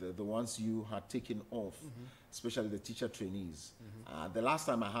the ones you had taken off, especially the teacher trainees. The last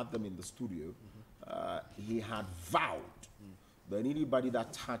time I had them in the studio, he had vowed that anybody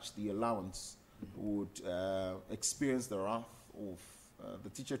that touched the allowance would experience the wrath of the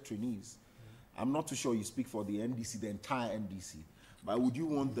teacher trainees. I'm not too sure you speak for the NDC, the entire NDC, but would you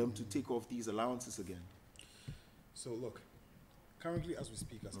want them to take off these allowances again? So look, currently as we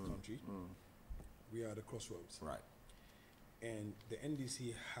speak as a country, we are at the crossroads. Right. And the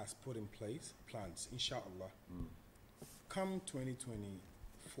NDC has put in place plans, inshallah, come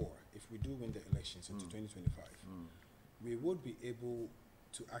 2024, if we do win the elections into 2025, we would be able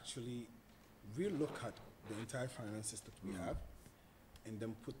to actually relook at the entire finance system we have and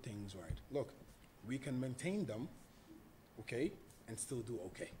then put things right. Look, we can maintain them, okay, and still do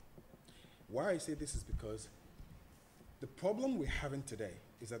okay. Why I say this is because the problem we're having today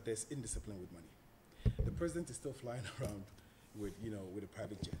is that there's indiscipline with money. The president is still flying around with, with a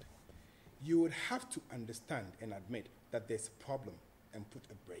private jet. You would have to understand and admit that there's a problem and put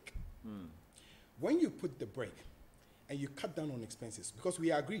a brake. When you put the brake and you cut down on expenses, because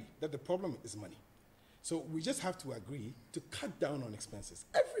we agree that the problem is money. So we just have to agree to cut down on expenses.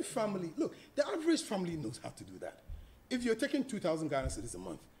 Every family, look, the average family knows how to do that. If you're taking 2,000 Ghana cedis a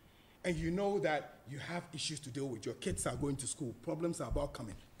month, and you know that you have issues to deal with, your kids are going to school, problems are about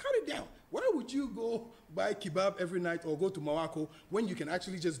coming, cut it down. Why would you go buy kebab every night or go to Mawako when you can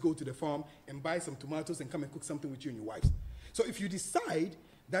actually just go to the farm and buy some tomatoes and come and cook something with you and your wives? So if you decide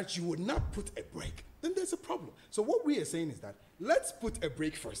that you would not put a brake, then there's a problem. So what we are saying is that let's put a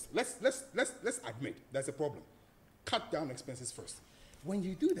brake first. Let's admit there's a problem. Cut down expenses first. When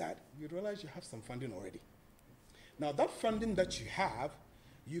you do that, you realize you have some funding already. Now that funding that you have,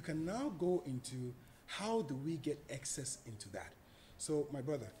 you can now go into how do we get excess into that. So my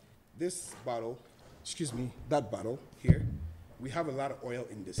brother, this bottle, that bottle here, we have a lot of oil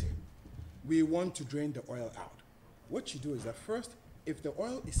in this here. We want to drain the oil out. What you do is that first, if the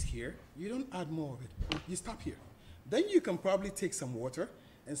oil is here, you don't add more of it. You stop here. Then you can probably take some water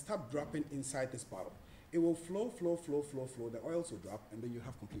and start dropping inside this bottle. It will flow, flow, flow, flow, flow. The oils will drop, and then you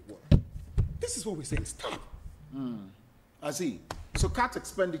have complete water. This is what we're saying, stop. I see. So cut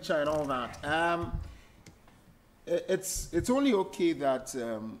expenditure and all that. It's only okay that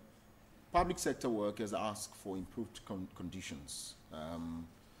public sector workers ask for improved conditions.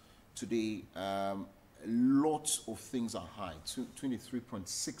 Today, lots of things are high.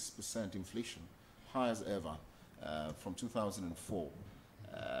 23.6% inflation, high as ever from 2004.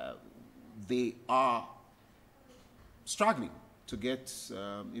 They are struggling to get,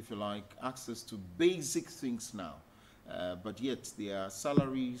 if you like, access to basic things now. But yet their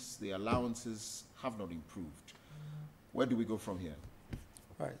salaries, their allowances have not improved. Where do we go from here?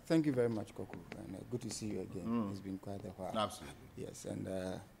 All right. Thank you very much, Koku. And good to see you again. It's been quite a while. Absolutely. Yes, and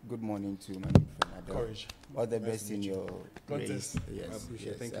good morning to my good friend Adele. Courage. All the best in your contest. race. Yes, I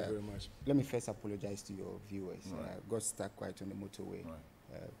appreciate it. Thank you very much. Let me first apologize to your viewers. Got stuck quite on the motorway.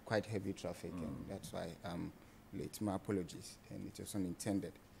 Quite heavy traffic, and that's why I'm late. My apologies, and it was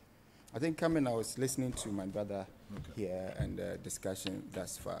unintended. I think I was listening to my brother here and the discussion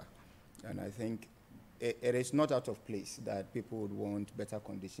thus far, and I think it is not out of place that people would want better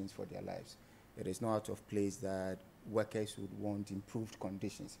conditions for their lives. It is not out of place that workers would want improved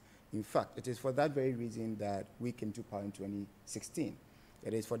conditions. In fact, it is for that very reason that we came to power in 2016.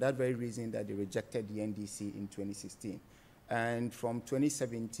 It is for that very reason that they rejected the NDC in 2016. And from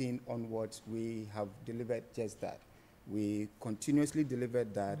 2017 onwards, we have delivered just that. We continuously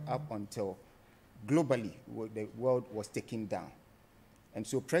delivered that up until globally the world was taken down. And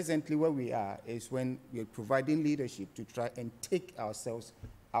so presently where we are is when we're providing leadership to try and take ourselves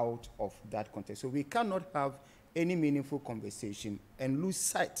out of that context. So we cannot have any meaningful conversation and lose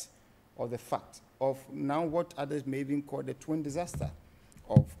sight of the fact of now what others may even call the twin disaster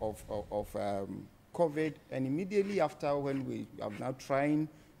of COVID. And immediately after, when we are now trying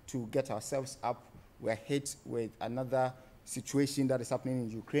to get ourselves up, we're hit with another situation that is happening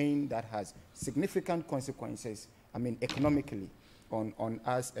in Ukraine that has significant consequences, economically, on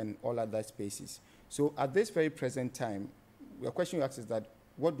us and all other spaces. So at this very present time, the question you ask is that,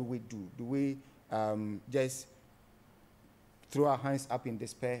 what do we do? Do we just throw our hands up in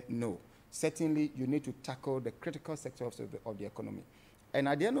despair. No. Certainly, you need to tackle the critical sectors of the economy. And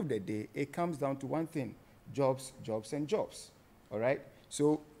at the end of the day, it comes down to one thing: jobs, jobs, and jobs. All right?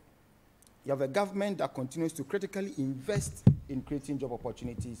 So you have a government that continues to critically invest in creating job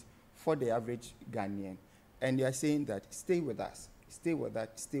opportunities for the average Ghanaian. And they are saying that, stay with us, stay with us,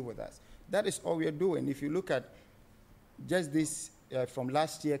 stay with us. That is all we are doing. If you look at just this, from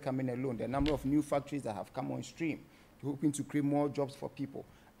last year coming alone, the number of new factories that have come on stream, hoping to create more jobs for people.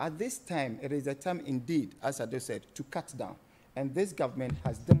 At this time, it is a time indeed, as I just said, to cut down. And this government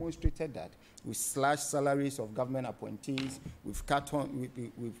has demonstrated that. We've slashed salaries of government appointees, we've cut on,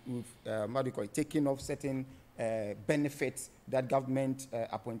 we've taken off certain benefits that government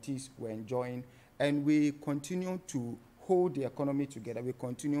appointees were enjoying, and we continue to hold the economy together. We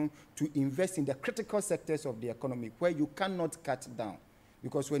continue to invest in the critical sectors of the economy where you cannot cut down.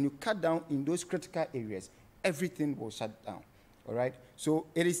 Because when you cut down in those critical areas, everything will shut down. All right? So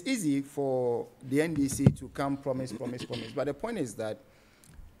it is easy for the NDC to come promise. But the point is that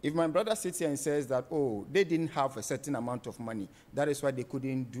if my brother sits here and says that, oh, they didn't have a certain amount of money, that is why they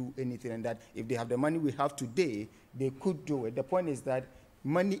couldn't do anything, and that if they have the money we have today, they could do it. The point is that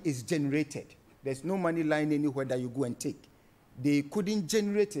money is generated. There's no money lying anywhere that you go and take. They couldn't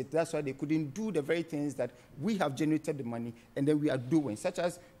generate it. That's why they couldn't do the very things that we have generated the money and then we are doing, such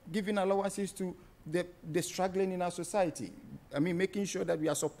as giving allowances to the struggling in our society. I mean, making sure that we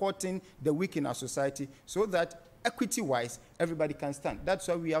are supporting the weak in our society so that equity-wise, everybody can stand. That's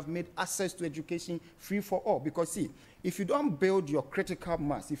why we have made access to education free for all. Because, see, if you don't build your critical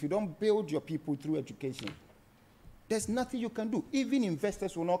mass, if you don't build your people through education, there's nothing you can do. Even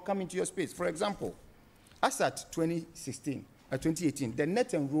investors will not come into your space. For example, as at 2018, the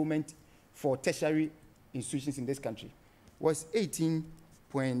net enrollment for tertiary institutions in this country was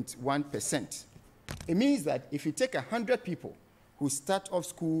 18.1%. It means that if you take 100 people who start off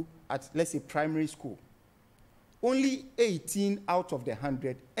school at, let's say, primary school, only 18 out of the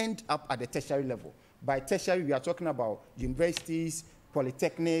 100 end up at the tertiary level. By tertiary, we are talking about universities,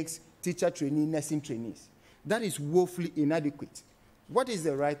 polytechnics, teacher trainees, nursing trainees. That is woefully inadequate. What is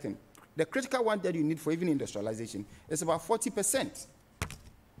the right thing? The critical one that you need for even industrialization is about 40%.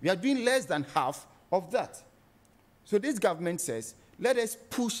 We are doing less than half of that. So this government says, let us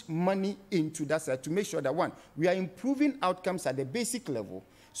push money into that side to make sure that, one, we are improving outcomes at the basic level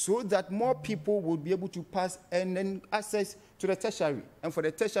so that more people will be able to pass and then access to the tertiary. And for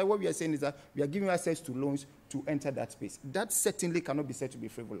the tertiary, what we are saying is that we are giving access to loans to enter that space. That certainly cannot be said to be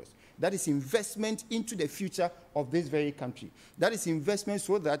frivolous. That is investment into the future of this very country. That is investment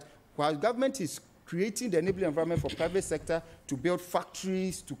so that while government is creating the enabling environment for private sector to build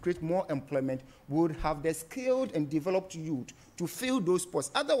factories, to create more employment, we would have the skilled and developed youth to fill those spots.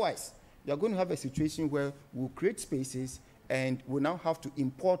 Otherwise, you are going to have a situation where we'll create spaces and we'll now have to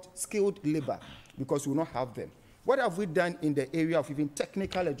import skilled labor because we'll not have them. What have we done in the area of even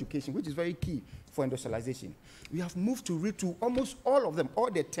technical education, which is very key for industrialization? We have moved to retool almost all of them,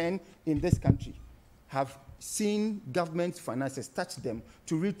 all the 10 in this country have seen government finances touch them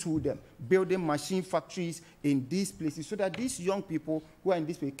to retool them, building machine factories in these places so that these young people who are in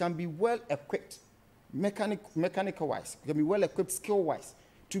this place can be well equipped, mechanical-wise, can be well equipped skill-wise,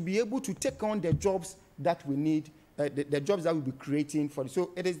 to be able to take on the jobs that we need, the jobs that we'll be creating for.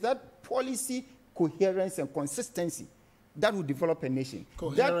 So it is that policy coherence and consistency that will develop a nation.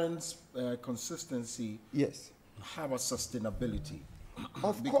 Coherence, consistency. Yes. How about sustainability?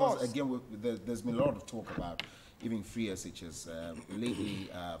 Of because course. Again, there's been a lot of talk about even free SHS. Lately,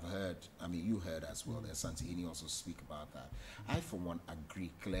 I've heard, I mean, you heard as well, that Santini also speak about that. I, for one,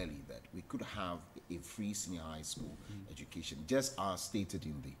 agree clearly that we could have a free senior high school education, just as stated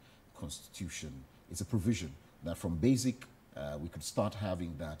in the Constitution. It's a provision that from basic, we could start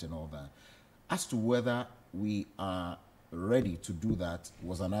having that and all that. As to whether we are ready to do that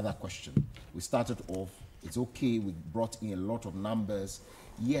was another question. We started off, it's okay, we brought in a lot of numbers,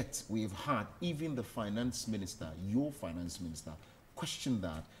 yet we've had even the finance minister, your finance minister, question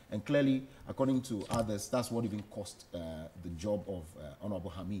that. And clearly, according to others, that's what even cost the job of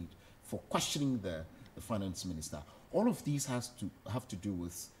Honorable Hamid for questioning the finance minister. All of these have to do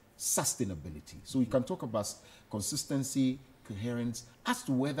with sustainability. So you can talk about consistency, coherence, as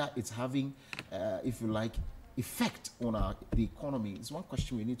to whether it's having, if you like, effect on the economy. It's one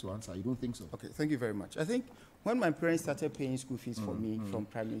question we need to answer. You don't think so? Okay, thank you very much. I think when my parents started paying school fees for me from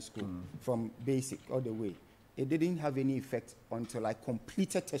primary school, from basic all the way, it didn't have any effect until I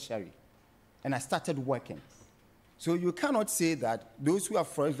completed tertiary and I started working. So you cannot say that those who have,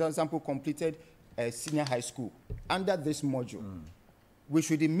 for example, completed a senior high school under this module, we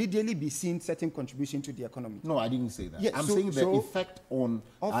should immediately be seeing certain contribution to the economy. No, I didn't say that. Yes, I'm saying the effect on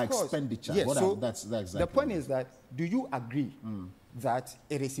our course, expenditure. yes, That's exactly. The point is that, do you agree that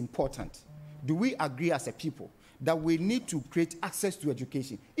it is important? Do we agree as a people that we need to create access to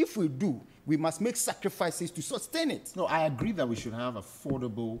education? If we do, we must make sacrifices to sustain it. No, I agree that we should have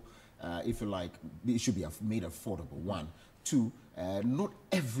affordable, if you like, it should be made affordable. One. Two, not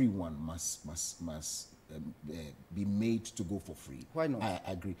everyone must be made to go for free. Why not? I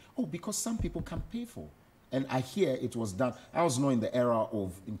agree. Oh, because some people can pay for. And I hear it was done. I was not in the era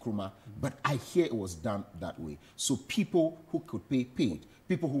of Nkrumah, but I hear it was done that way. So people who could pay, paid.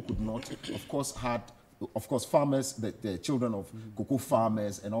 People who could not, of course, had, of course, farmers, the children of cocoa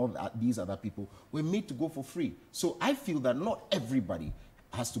farmers and all that, these other people were made to go for free. So I feel that not everybody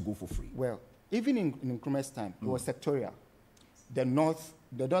has to go for free. Well, even in Nkrumah's time, it was sectorial. The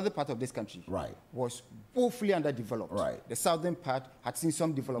northern part of this country was woefully underdeveloped. Right. The southern part had seen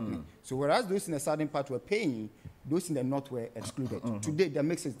some development. So whereas those in the southern part were paying, those in the north were excluded. Today, the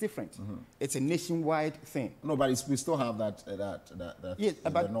mix is different. It's a nationwide thing. No, but we still have that yes,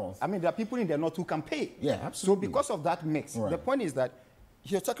 in but the north. I mean, there are people in the north who can pay. Yeah, absolutely. So because of that mix, the point is that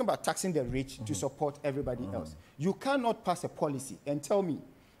you're talking about taxing the rich to support everybody else. You cannot pass a policy and tell me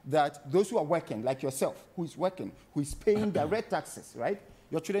that those who are working, like yourself, who is working, who is paying direct taxes, right?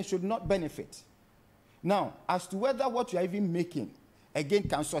 Your children should not benefit. Now, as to whether what you are even making, again,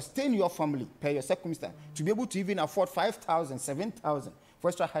 can sustain your family per your circumstance, to be able to even afford 5,000, 7,000 for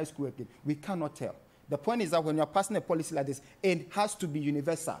extra high school again, we cannot tell. The point is that when you're passing a policy like this, it has to be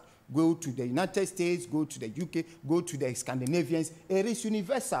universal. Go to the United States, go to the UK, go to the Scandinavians. It is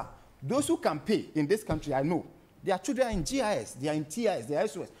universal. Those who can pay in this country, I know, their children are in GIS, they are in TIS, they are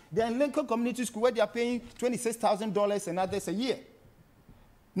SOS. They are in Lincoln Community School where they are paying $26,000 and others a year.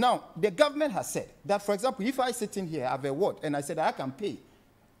 Now, the government has said that, for example, if I sit in here, I have a ward, and I said I can pay,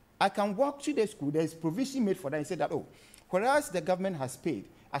 I can walk to the school, there's provision made for that, and say that, oh, whereas the government has paid,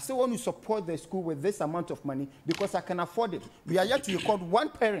 I still want to support the school with this amount of money because I can afford it. We are yet to record one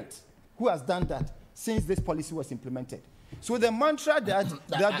parent who has done that since this policy was implemented. So the mantra that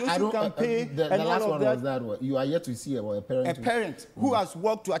those who can pay the and last all one of that, was that one. You are yet to see a parent. Who has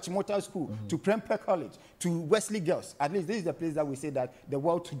walked to Achimota School, to Prempeh College, to Wesley Girls. At least this is the place that we say that the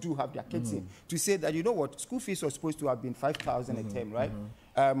well-to-do have their kids in. To say that, you know what, school fees was supposed to have been 5,000 a term, right?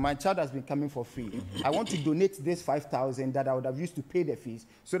 My child has been coming for free. I want to donate this 5,000 that I would have used to pay the fees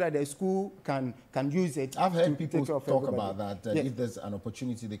so that the school can use it. I've heard to people talk about that. Yes. If there's an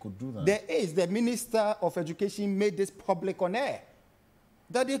opportunity, they could do that. There is. The Minister of Education made this public on air.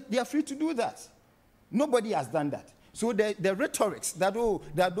 That they are free to do that. Nobody has done that. So the rhetorics that, oh,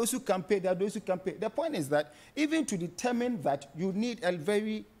 there are those who can pay, there are those who can pay. The point is that even to determine that, you need a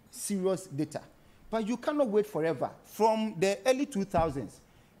very serious data. But you cannot wait forever. From the early 2000s,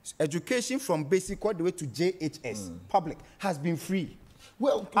 education from basic all the way to JHS, public, has been free.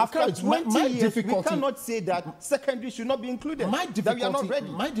 Well, after 20 years, we cannot say that secondary should not be included. My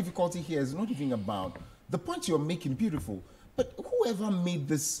My difficulty here is not even about the point you're making, beautiful. But whoever made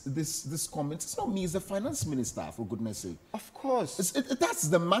this comment, it's not me, it's the finance minister, for goodness sake. Of course. That's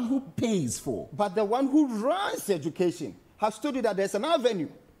the man who pays for. But the one who runs education has told you that there's an avenue.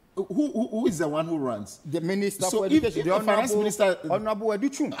 Who is the one who runs? The Minister for Education, the finance minister, Honorable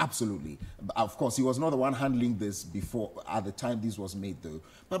Educhum. Absolutely. Of course, he was not the one handling this before, at the time this was made, though.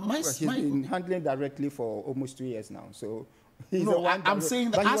 But he's been handling directly for almost 2 years now, so... I'm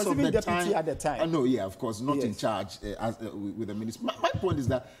saying that as of the time, at the time. No, yeah, of course, not in charge with the minister. My point is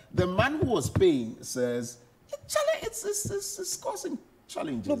that the man who was paying says, it's causing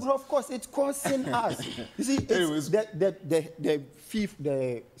challenges. No, but of course, it's causing us. You see,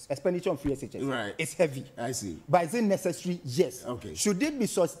 the expenditure on free SHS, right, it's heavy. I see. But is it necessary? Yes. Okay. Should it be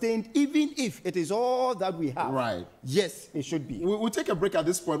sustained even if it is all that we have? Right. Yes, it should be. We'll take a break at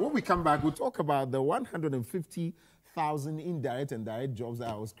this point. When we come back, we'll talk about the 150,000 indirect and direct jobs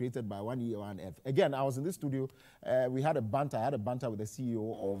that was created by 1E1F. Again, I was in this studio. We had a banter. I had a banter with the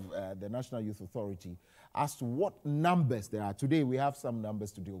CEO of the National Youth Authority as to what numbers there are. Today, we have some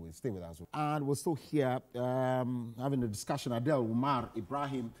numbers to deal with. Stay with us. And we're still here having a discussion. Adel Umar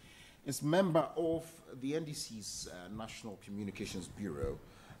Ibrahim is member of the NDC's National Communications Bureau.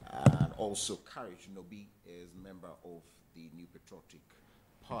 And also, Courage Nobi is member of the New Patriotic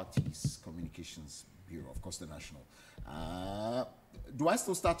Party's Communications Bureau, of course, the national. Do I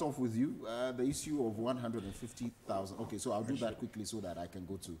still start off with you? The issue of 150,000. Okay, so I'll do that quickly so that I can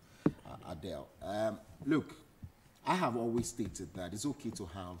go to Adele. Look, I have always stated that it's okay to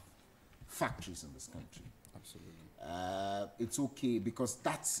have factories in this country. Absolutely. It's okay because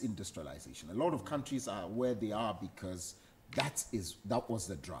that's industrialization. A lot of countries are where they are because That was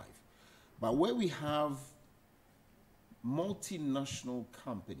the drive. But where we have multinational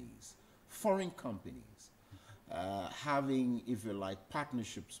companies, foreign companies, having, if you like,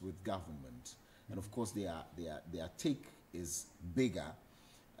 partnerships with government, and of course their take is bigger,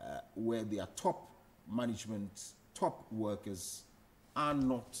 where their top management, top workers are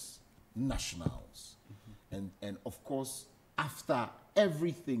not nationals. And of course, after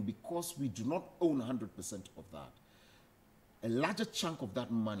everything, because we do not own 100% of that, a larger chunk of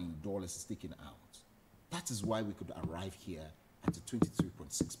that money in dollars is taken out. That is why we could arrive here at a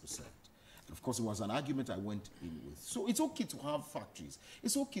 23.6%. And of course, it was an argument I went in with. So it's okay to have factories.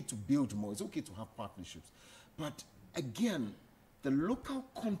 It's okay to build more. It's okay to have partnerships. But again, the local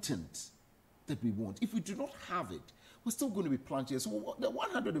content that we want, if we do not have it, we're still going to be planting. So the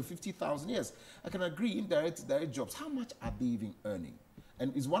 150,000, yes, I can agree, indirect, direct jobs, how much are they even earning?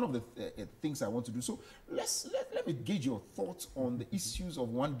 And it's one of the things I want to do. So let me gauge your thoughts on the issues of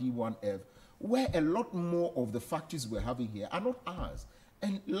 1D, 1F, where a lot more of the factories we're having here are not ours.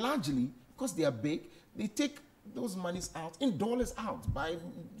 And largely, because they are big, they take those monies out, in dollars out. By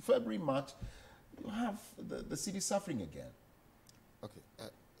February, March, you have the city suffering again. Okay,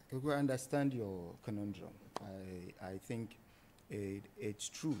 I understand your conundrum. I think it's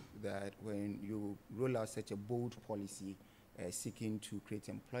true that when you roll out such a bold policy seeking to create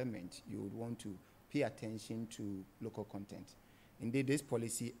employment, you would want to pay attention to local content. Indeed, this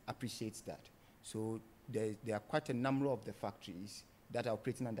policy appreciates that. So there are quite a number of the factories that are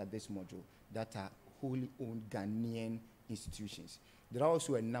operating under this model that are wholly owned Ghanaian institutions. There are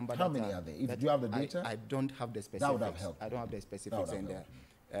also a number. How many are there? Do you have the data? I don't have the specifics. That would have helped. I don't have the specifics in there.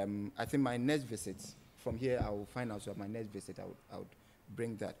 I think my next visit, from here I will find out, so my next visit I would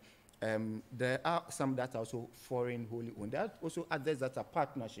bring that. There are some that are also foreign wholly owned. There are also others that are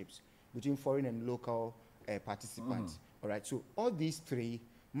partnerships between foreign and local participants. All right, so all these three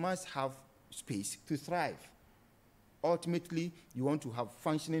must have space to thrive. Ultimately, you want to have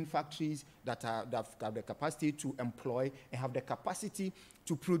functioning factories that have the capacity to employ and have the capacity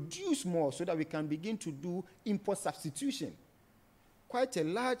to produce more so that we can begin to do import substitution. Quite a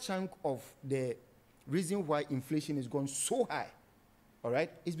large chunk of the reason why inflation is gone so high, all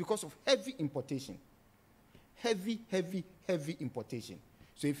right, is because of heavy importation. Heavy importation.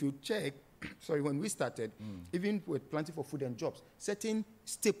 So if you check, sorry, when we started, even with Planting for Food and Jobs, certain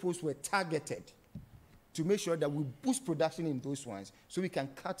staples were targeted to make sure that we boost production in those ones so we can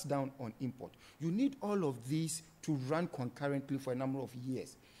cut down on import. You need all of these to run concurrently for a number of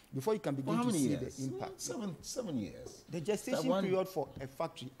years before you can begin to see the impact. 7 years. The gestation period for a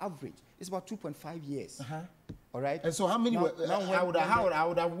factory average is about 2.5 years. All right. And so how many? I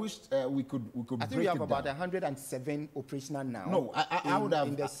would have wished we could. I think we have about 107 operational now. No, I would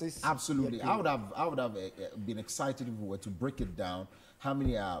have absolutely. I would have been excited if we were to break it down. How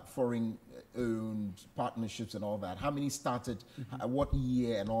many are foreign-owned partnerships and all that? How many started at what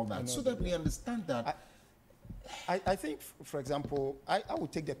year and all that, so that we understand that. I think, for example, I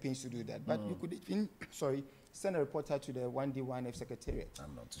would take the pains to do that, but you could even, send a reporter to the 1D, 1F secretariat.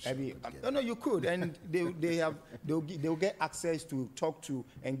 I'm not too sure. No, you could, and they'll get access to talk to,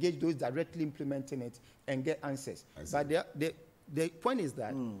 engage those directly implementing it, and get answers. But the point is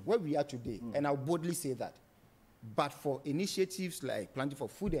that where we are today, and I'll boldly say that, but for initiatives like Planting for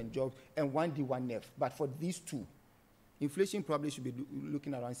Food and Jobs and 1D, 1F, but for these two, inflation probably should be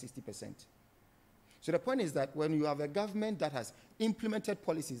looking around 60%. So the point is that when you have a government that has implemented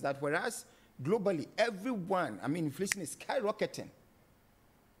policies that, whereas globally everyone, inflation is skyrocketing,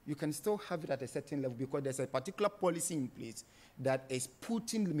 you can still have it at a certain level because there's a particular policy in place that is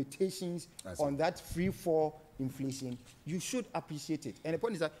putting limitations on that free-fall inflation. You should appreciate it. And the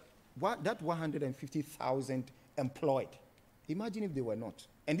point is that that 150,000 employed, imagine if they were not.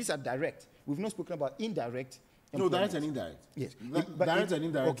 And these are direct. We've not spoken about indirect employment. No, direct and indirect. Yes. Direct and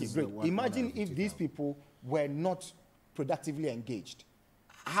indirect. Okay, great. Imagine if these people were not productively engaged.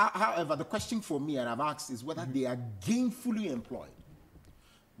 However, the question for me, and I've asked, is whether they are gainfully employed.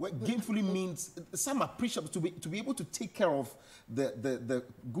 What gainfully means, some appreciate to be able to take care of the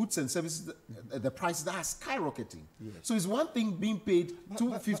goods and services, the prices that are skyrocketing. Yes. So it's one thing being paid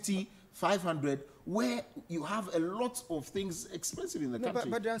 $250, $500, where you have a lot of things expensive in the country.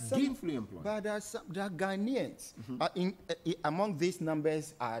 But there are some gainfully employed. But there are Ghanaians. Among these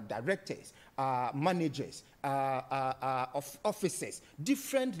numbers are directors, managers, of officers,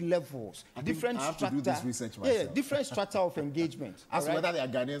 different levels, different strata. Different strata of engagement. As to whether they are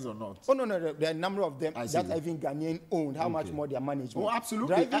Ghanaians or not. Oh, no, there are a number of them that are even Ghanaian owned. How much more their management? Oh,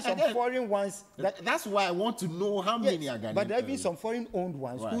 absolutely. There are even some foreign ones. That's why I want to know how many are Ghanaian. But there are even some foreign owned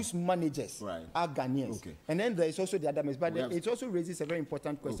ones whose managers are Ghanaians. Okay. And then there is also the other mess. But We have- it also raises a very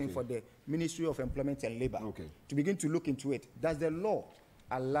important question Okay. for the Ministry of Employment and Labour Okay. to begin to look into it. Does the law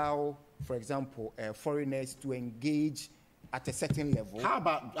allow, for example, foreigners to engage at a certain level? How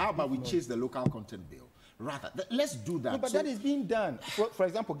about we chase the local content bill? Rather, let's do that. No, but So- that is being done. For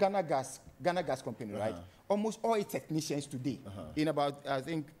example, Ghana Gas Company, right? Almost all its technicians today, in about, I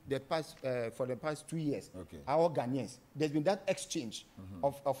think, for the past 2 years, Okay. are all Ghanaians. There's been that exchange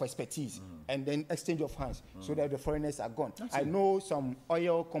of expertise and then exchange of hands so that the foreigners are gone. I know some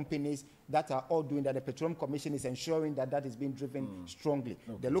oil companies that are all doing that. The Petroleum Commission is ensuring that that is being driven strongly.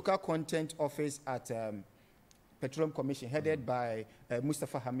 The local content office at Petroleum Commission, headed by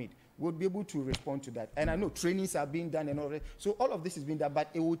Mustafa Hamid, would be able to respond to that. And I know trainings are being done and all that. So all of this is being done, but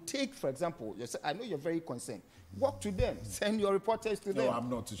it will take, for example, I know you're very concerned. Walk to them, send your reporters to them. No, I'm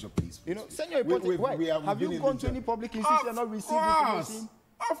not too sure, please. You know, send your reporters. Why? Have you gone to any public institution and not received information?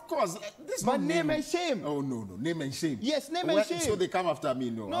 Of course. This But not name and shame. Oh, no. Name and shame. Yes, name and shame. So they come after me?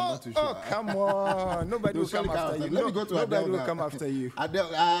 No, I'm not too sure. Oh, come on. Nobody will come after you. Let me go to Nobody Adele will now. come after you.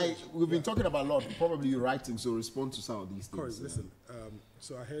 Adele, we've been talking about a lot. Probably you're writing, so respond to some of these Corey, things. listen.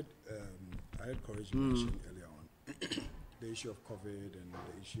 So I heard Courage mention earlier on the issue of COVID and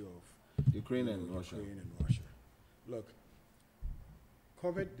the issue of Ukraine and Russia. Look,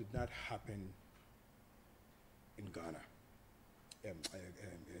 COVID did not happen in Ghana.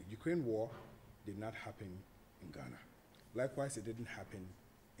 Ukraine war did not happen in Ghana. Likewise, it didn't happen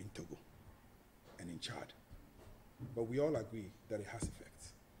in Togo and in Chad. But we all agree that it has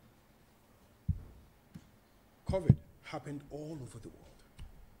effects. COVID happened all over the world.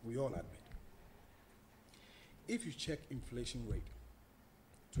 We all admit. If you check inflation rate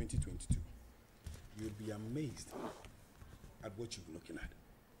 2022, you'll be amazed at what you're looking at.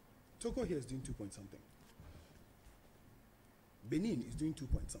 Togo here is doing 2 point something. Benin is doing 2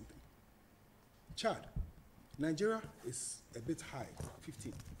 point something. Chad, Nigeria is a bit high,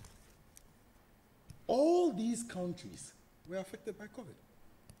 15. All these countries were affected by COVID.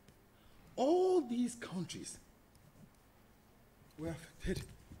 All these countries were affected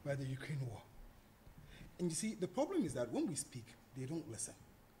by the Ukraine war. And you see, the problem is that when we speak, they don't listen.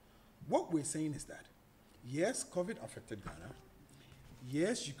 What we're saying is that, yes, COVID affected Ghana.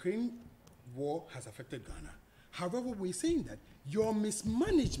 Yes, Ukraine war has affected Ghana. However, we're saying that your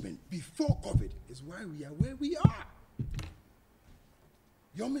mismanagement before COVID is why we are where we are.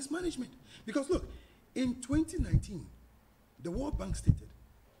 Your mismanagement. Because look, in 2019, the World Bank stated,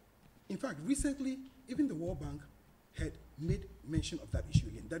 in fact, recently, even the World Bank had made mention of that issue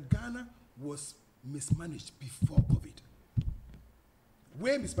again, that Ghana was mismanaged before COVID.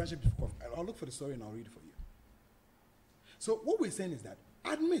 Where mismanaged before COVID? I'll look for the story and I'll read it for you. So what we're saying is that,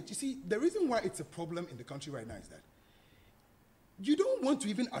 admit, you see, the reason why it's a problem in the country right now is that you don't want to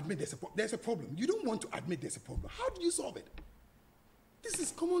even admit there's a problem. You don't want to admit there's a problem. How do you solve it? This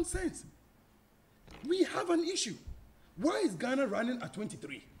is common sense. We have an issue. Why is Ghana running at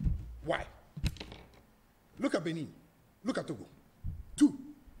 23? Why? Look at Benin. Look at Togo. 2.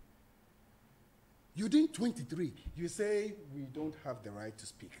 You're doing 23. You say we don't have the right to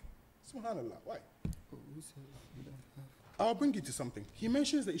speak. Subhanallah. Why? I'll bring you to something. He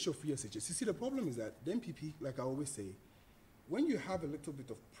mentions the issue of free SHS. You see, the problem is that the MPP, like I always say, when you have a little bit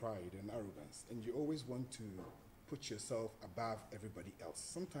of pride and arrogance and you always want to put yourself above everybody else,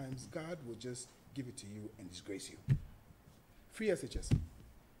 sometimes God will just give it to you and disgrace you. Free SHS.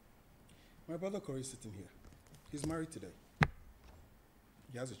 My brother Corey is sitting here. He's married today.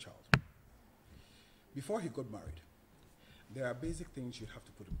 He has a child. Before he got married, there are basic things you have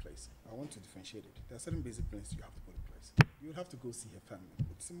to put in place. I want to differentiate it. There are certain basic things you have to put in place. You would have to go see her family.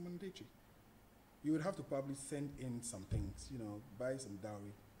 It's mandatory. You would have to probably send in some things, you know, buy some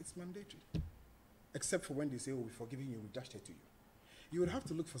dowry. It's mandatory. Except for when they say, oh, we're forgiving you, we dashed it to you. You would have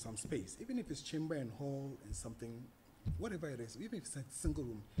to look for some space, even if it's chamber and hall and something, whatever it is, even if it's a single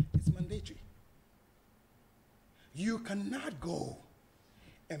room, it's mandatory. You cannot go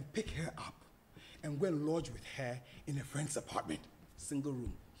and pick her up and go and lodge with her in a friend's apartment, single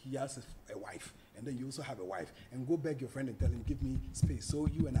room. He has a wife, and then you also have a wife, and go beg your friend and tell him, give me space so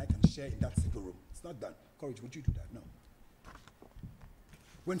you and I can share in that single room. It's not done. Courage, would you do that? No.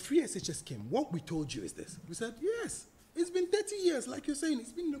 When free SHS came, what we told you is this. We said, yes, it's been 30 years, like you're saying,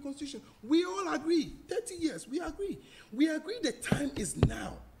 it's been in the Constitution. We all agree, 30 years, we agree. We agree the time is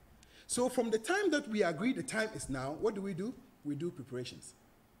now. So from the time that we agree the time is now, what do? We do preparations.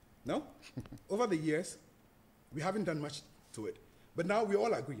 No? Over the years, we haven't done much to it. But now we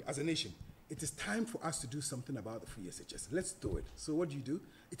all agree, as a nation, it is time for us to do something about the free SHS. Let's do it. So what do?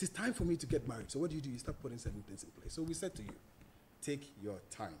 It is time for me to get married. So what do? You start putting certain things in place. So we said to you, take your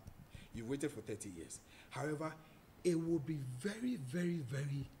time. You waited for 30 years. However, it would be very, very,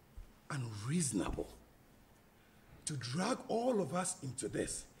 very unreasonable to drag all of us into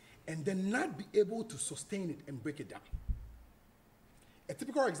this and then not be able to sustain it and break it down. A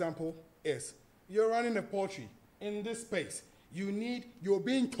typical example is you're running a poultry in this space. You're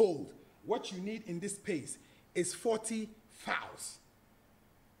being told what you need in this space is 40 fowls.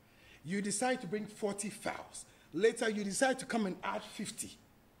 You decide to bring 40 fowls. Later, you decide to come and add 50.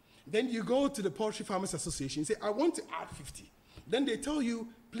 Then you go to the Poultry Farmers Association and say, I want to add 50. Then they tell you,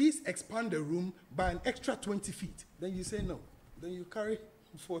 please expand the room by an extra 20 feet. Then you say no. Then you carry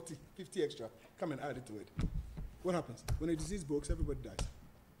 40, 50 extra, come and add it to it. What happens? When a disease breaks, everybody dies.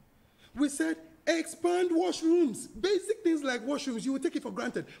 We said, expand washrooms. Basic things like washrooms, you will take it for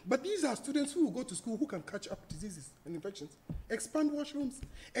granted. But these are students who will go to school who can catch up diseases and infections. Expand washrooms.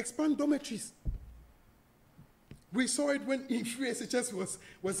 Expand dormitories. We saw it when free SHS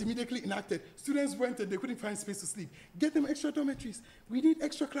was immediately enacted. Students went and they couldn't find space to sleep. Get them extra dormitories. We need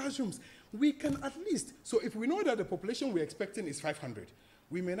extra classrooms. We can at least, so if we know that the population we're expecting is 500,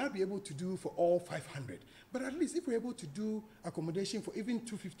 we may not be able to do for all 500. But at least if we're able to do accommodation for even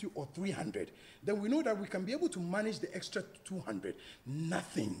 250 or 300, then we know that we can be able to manage the extra 200.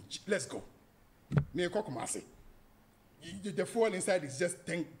 Nothing. Let's go. The fuel inside is just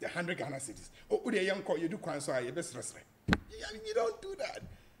 100 Ghana cedis. Oh, the young call, you do so you best restaurant. You don't do that.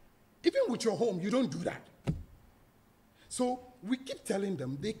 Even with your home, you don't do that. So we keep telling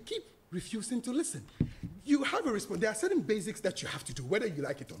them, they keep refusing to listen. You have a response. There are certain basics that you have to do, whether you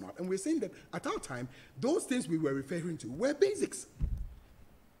like it or not. And we're saying that at our time, those things we were referring to were basics.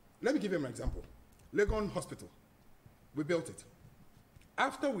 Let me give you an example. Legon Hospital. We built it.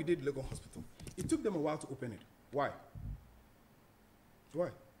 After we did Legon Hospital, it took them a while to open it. Why? Why?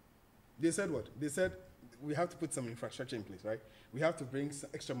 They said what? They said we have to put some infrastructure in place, right? We have to bring some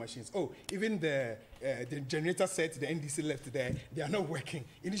extra machines. Oh, even the generator set, the NDC left there, they are not working.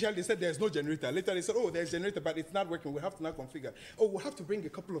 Initially, they said there's no generator. Later, they said, oh, there's a generator, but it's not working. We have to now configure. Oh, we'll have to bring a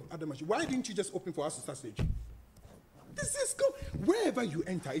couple of other machines. Why didn't you just open for us to start stage? This is go. Wherever you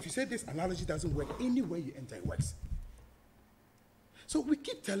enter, if you say this analogy doesn't work, anywhere you enter, it works. So we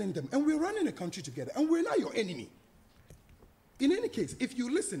keep telling them, and we're running a country together, and we're not your enemy. In any case, if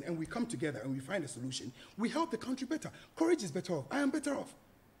you listen and we come together and we find a solution, we help the country better. Courage is better off. I am better off.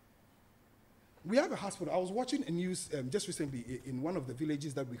 We have a hospital. I was watching a news just recently in one of the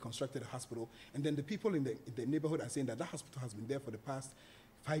villages that we constructed a hospital, and then the people in the neighborhood are saying that hospital has been there for the past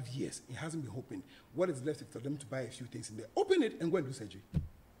 5 years. It hasn't been opened. What is left is for them to buy a few things in there. Open it and go and do surgery.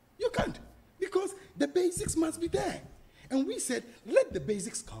 You can't, because the basics must be there. And we said, let the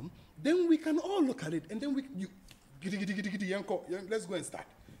basics come, then we can all look at it, and then let's go and start.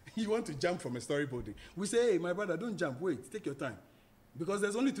 You want to jump from a story building. We say, hey, my brother, don't jump. Wait, take your time. Because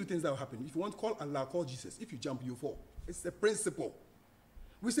there's only two things that will happen. If you want to call Allah, call Jesus. If you jump, you fall. It's a principle.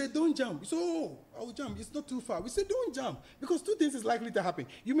 We say, don't jump. So, oh, I will jump. It's not too far. We say, don't jump. Because two things is likely to happen.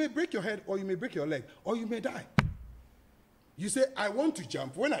 You may break your head, or you may break your leg, or you may die. You say, I want to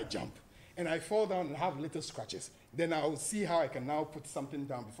jump. When I jump, and I fall down and have little scratches, then I'll see how I can now put something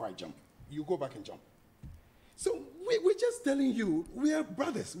down before I jump. You go back and jump. So we're just telling you, we are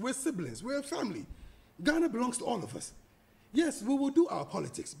brothers, we're siblings, we're a family. Ghana belongs to all of us. Yes, we will do our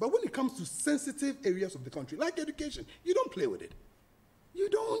politics, but when it comes to sensitive areas of the country, like education, you don't play with it. You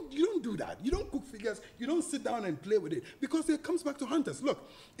don't do that. You don't cook figures. You don't sit down and play with it, because it comes back to hunters. Look,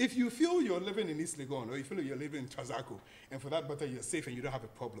 if you feel you're living in East Legon, or you feel you're living in Trazako, and for that matter you're safe and you don't have a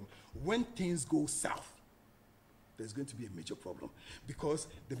problem, when things go south, there's going to be a major problem. Because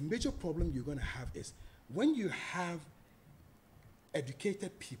the major problem you're going to have is when you have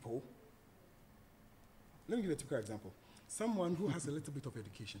educated people. Let me give you a typical example. Someone who has a little bit of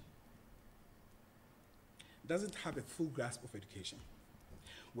education doesn't have a full grasp of education.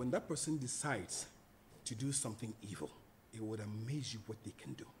 When that person decides to do something evil, it would amaze you what they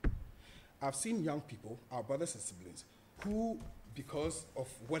can do. I've seen young people, our brothers and siblings, who, because of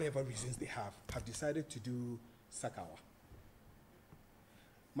whatever reasons they have decided to do Sakawa.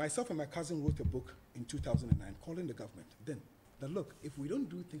 Myself and my cousin wrote a book in 2009 calling the government then that, look, if we don't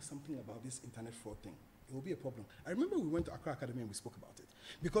do something about this internet fraud thing, it will be a problem. I remember we went to Accra Academy and we spoke about it.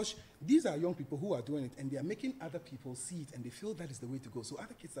 Because these are young people who are doing it, and they are making other people see it, and they feel that is the way to go. So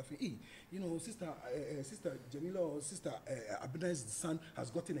other kids are feeling, hey, you know, Sister Jamila or Sister Abinai's son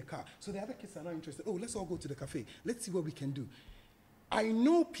has gotten a car. So the other kids are now interested. Oh, let's all go to the cafe. Let's see what we can do. I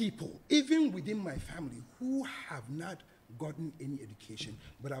know people, even within my family, who have not gotten any education,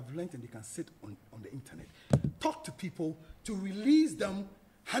 but have learned and they can sit on the internet. Talk to people to release them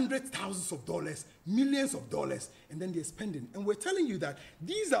hundreds, thousands of dollars, millions of dollars, and then they're spending. And we're telling you that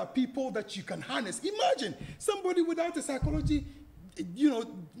these are people that you can harness. Imagine somebody without a psychology,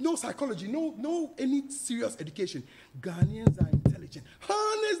 no psychology, no any serious education. Ghanaians are intelligent.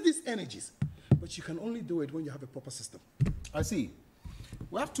 Harness these energies. But you can only do it when you have a proper system. I see.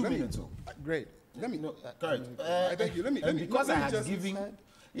 We have 2 minutes. Great. Let me know. I beg you. Because I had given.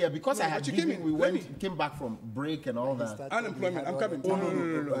 Yeah, because I had given, we came back from break and all that. Unemployment, I'm coming. Oh,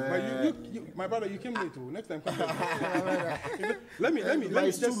 no. But you, my brother, you came late too. Next time, come back. Let me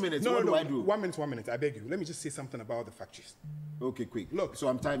just, 2 minutes. What do I do? 1 minute, I beg you. Let me just say something about the factories. Okay, quick. Look. So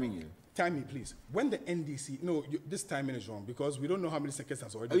I'm timing you. Time me, please. When the NDC, this timing is wrong because we don't know how many seconds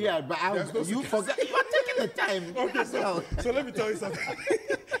has already. Yeah, but you forgot. You are taking the time. Okay, so let me tell you something.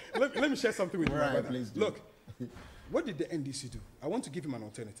 let me share something with you, my brother. Please do. Look. What did the NDC do? I want to give him an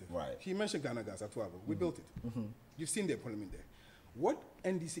alternative. Right. He mentioned Ghana Gas at Tuabo. We built it. You've seen the employment there. What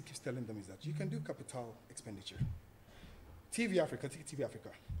NDC keeps telling them is that you can do capital expenditure. TV Africa, take TV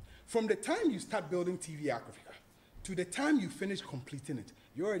Africa. From the time you start building TV Africa to the time you finish completing it,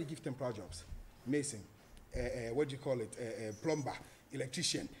 you already give temporary jobs. Mason, what do you call it? Plumber,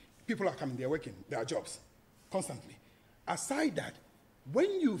 electrician. People are coming, they're working, there are jobs constantly. Aside that,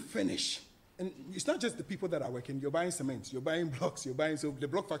 when you finish, and it's not just the people that are working, you're buying cement, you're buying blocks, so the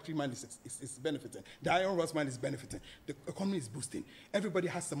block factory man is benefiting. The iron rods man is benefiting. The economy is boosting. Everybody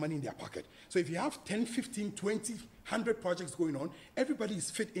has some money in their pocket. So if you have 10, 15, 20, 100 projects going on, everybody is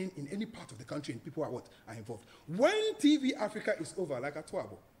fit in any part of the country and people are involved. When TV Africa is over, like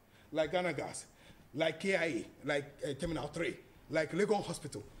Atuabo, like Ghana Gas, like KIA, like Terminal 3, like Legon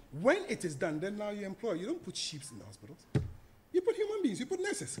Hospital, when it is done, then now you employ. You don't put sheep in the hospitals. You put human beings, you put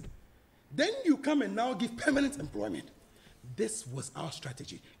nurses. Then you come and now give permanent employment. This was our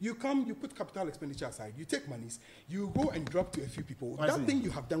strategy. You come, you put capital expenditure aside, you take monies, you go and drop to a few people. That thing you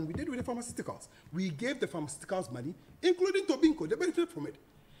have done, we did with the pharmaceuticals. We gave the pharmaceuticals money, including Tobinco, they benefit from it.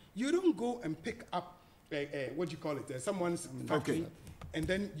 You don't go and pick up, what do you call it, someone's factory, and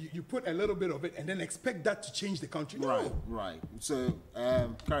then you put a little bit of it and then expect that to change the country. No. Right. So,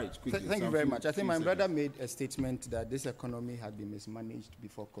 Courage, quickly. Thank you very much. I think my brother made a statement that this economy had been mismanaged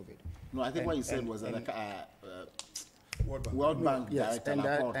before COVID. No, I think what he said was that World Bank. Yes,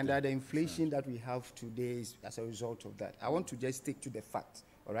 and that the inflation that we have today is as a result of that. I want to just stick to the facts,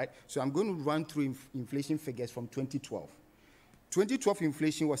 all right? So I'm going to run through inflation figures from 2012. 2012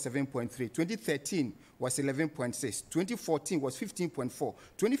 inflation was 7.3. 2013 was 11.6. 2014 was 15.4.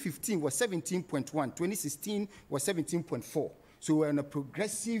 2015 was 17.1. 2016 was 17.4. So we're on a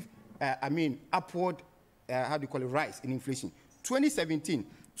progressive, upward, rise in inflation. 2017,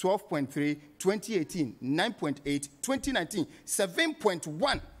 12.3. 2018, 9.8. 2019,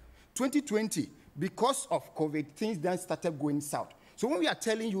 7.1. 2020, because of COVID, things then started going south. So when we are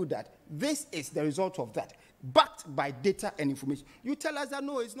telling you that this is the result of that, backed by data and information, you tell us that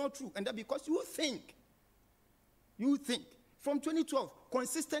no, it's not true. And that because you think. From 2012,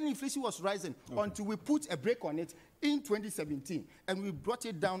 consistent inflation was rising until we put a break on it in 2017. And we brought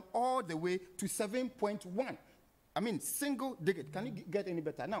it down all the way to 7.1. Single digit. Can you get any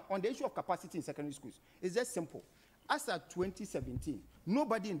better? Now, on the issue of capacity in secondary schools, it's just simple. As of 2017,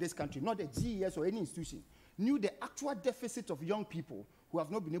 nobody in this country, not the GES or any institution, knew the actual deficit of young people who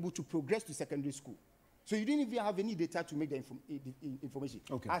have not been able to progress to secondary school. So you didn't even have any data to make the information.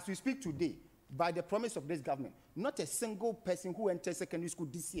 As we speak today, by the promise of this government, not a single person who enters secondary school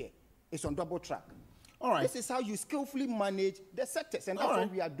this year is on double track. All right. This is how you skillfully manage the sectors, and that's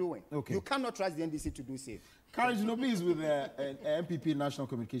what we are doing. You cannot trust the NDC to do so. Courage Nobi is with the MPP National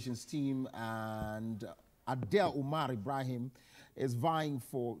Communications team, and Adele Umar Ibrahim is vying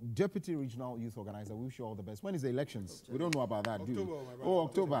for Deputy Regional Youth Organizer. We wish you all the best. When is the elections? October. We don't know about that, do we?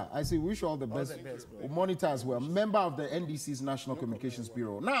 October. I say we wish you all the best. Monitor as well. Member of the NDC's National Communications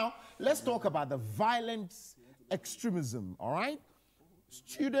Bureau. Now, let's talk about the violent extremism, all right?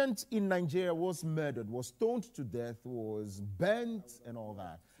 Student in Nigeria was murdered, was stoned to death, was burnt and all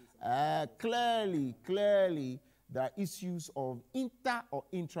that. Clearly, there are issues of inter or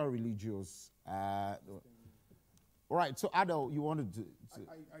intra-religious. All right, so Adel, you wanted to...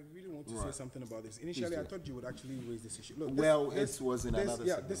 I really want to say something about this. Initially, I thought you would actually raise this issue. Look, this was in another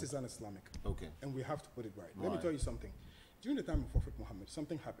segment. This is un-Islamic. Okay. And we have to put it right. Let me tell you something. During the time of Prophet Muhammad,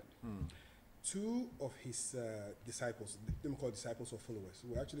 something happened. Two of his disciples, them called disciples or followers,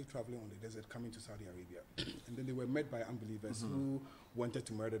 were actually traveling on the desert coming to Saudi Arabia. And then they were met by unbelievers who wanted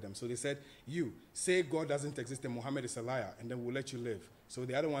to murder them. So they said, you, say God doesn't exist and Muhammad is a liar, and then we'll let you live. So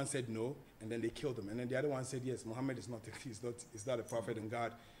the other one said no, and then they killed him. And then the other one said, yes, Muhammad is not a prophet and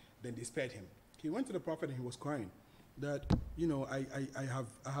God. Then they spared him. He went to the prophet and he was crying. that, you know, I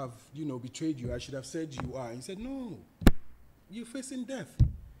have, you know, betrayed you. I should have said you are. He said, no, you're facing death.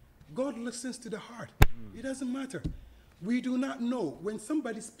 God listens to the heart. It doesn't matter. We do not know. When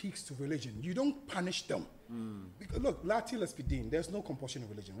somebody speaks to religion, you don't punish them. Because, look, La tilas fidin, there's no compulsion in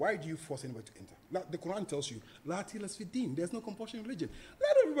religion. Why do you force anybody to enter? The Quran tells you, La tilas fidin, there's no compulsion in religion.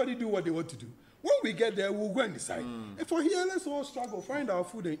 Let everybody do what they want to do. When we get there, we'll go and decide. And for here, let's all struggle, find our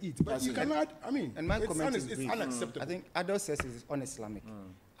food and eat. But you cannot, I mean, and my comment is it's unacceptable. I think adult sex is un-Islamic.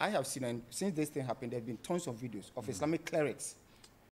 I have seen, and since this thing happened, there have been tons of videos of Islamic clerics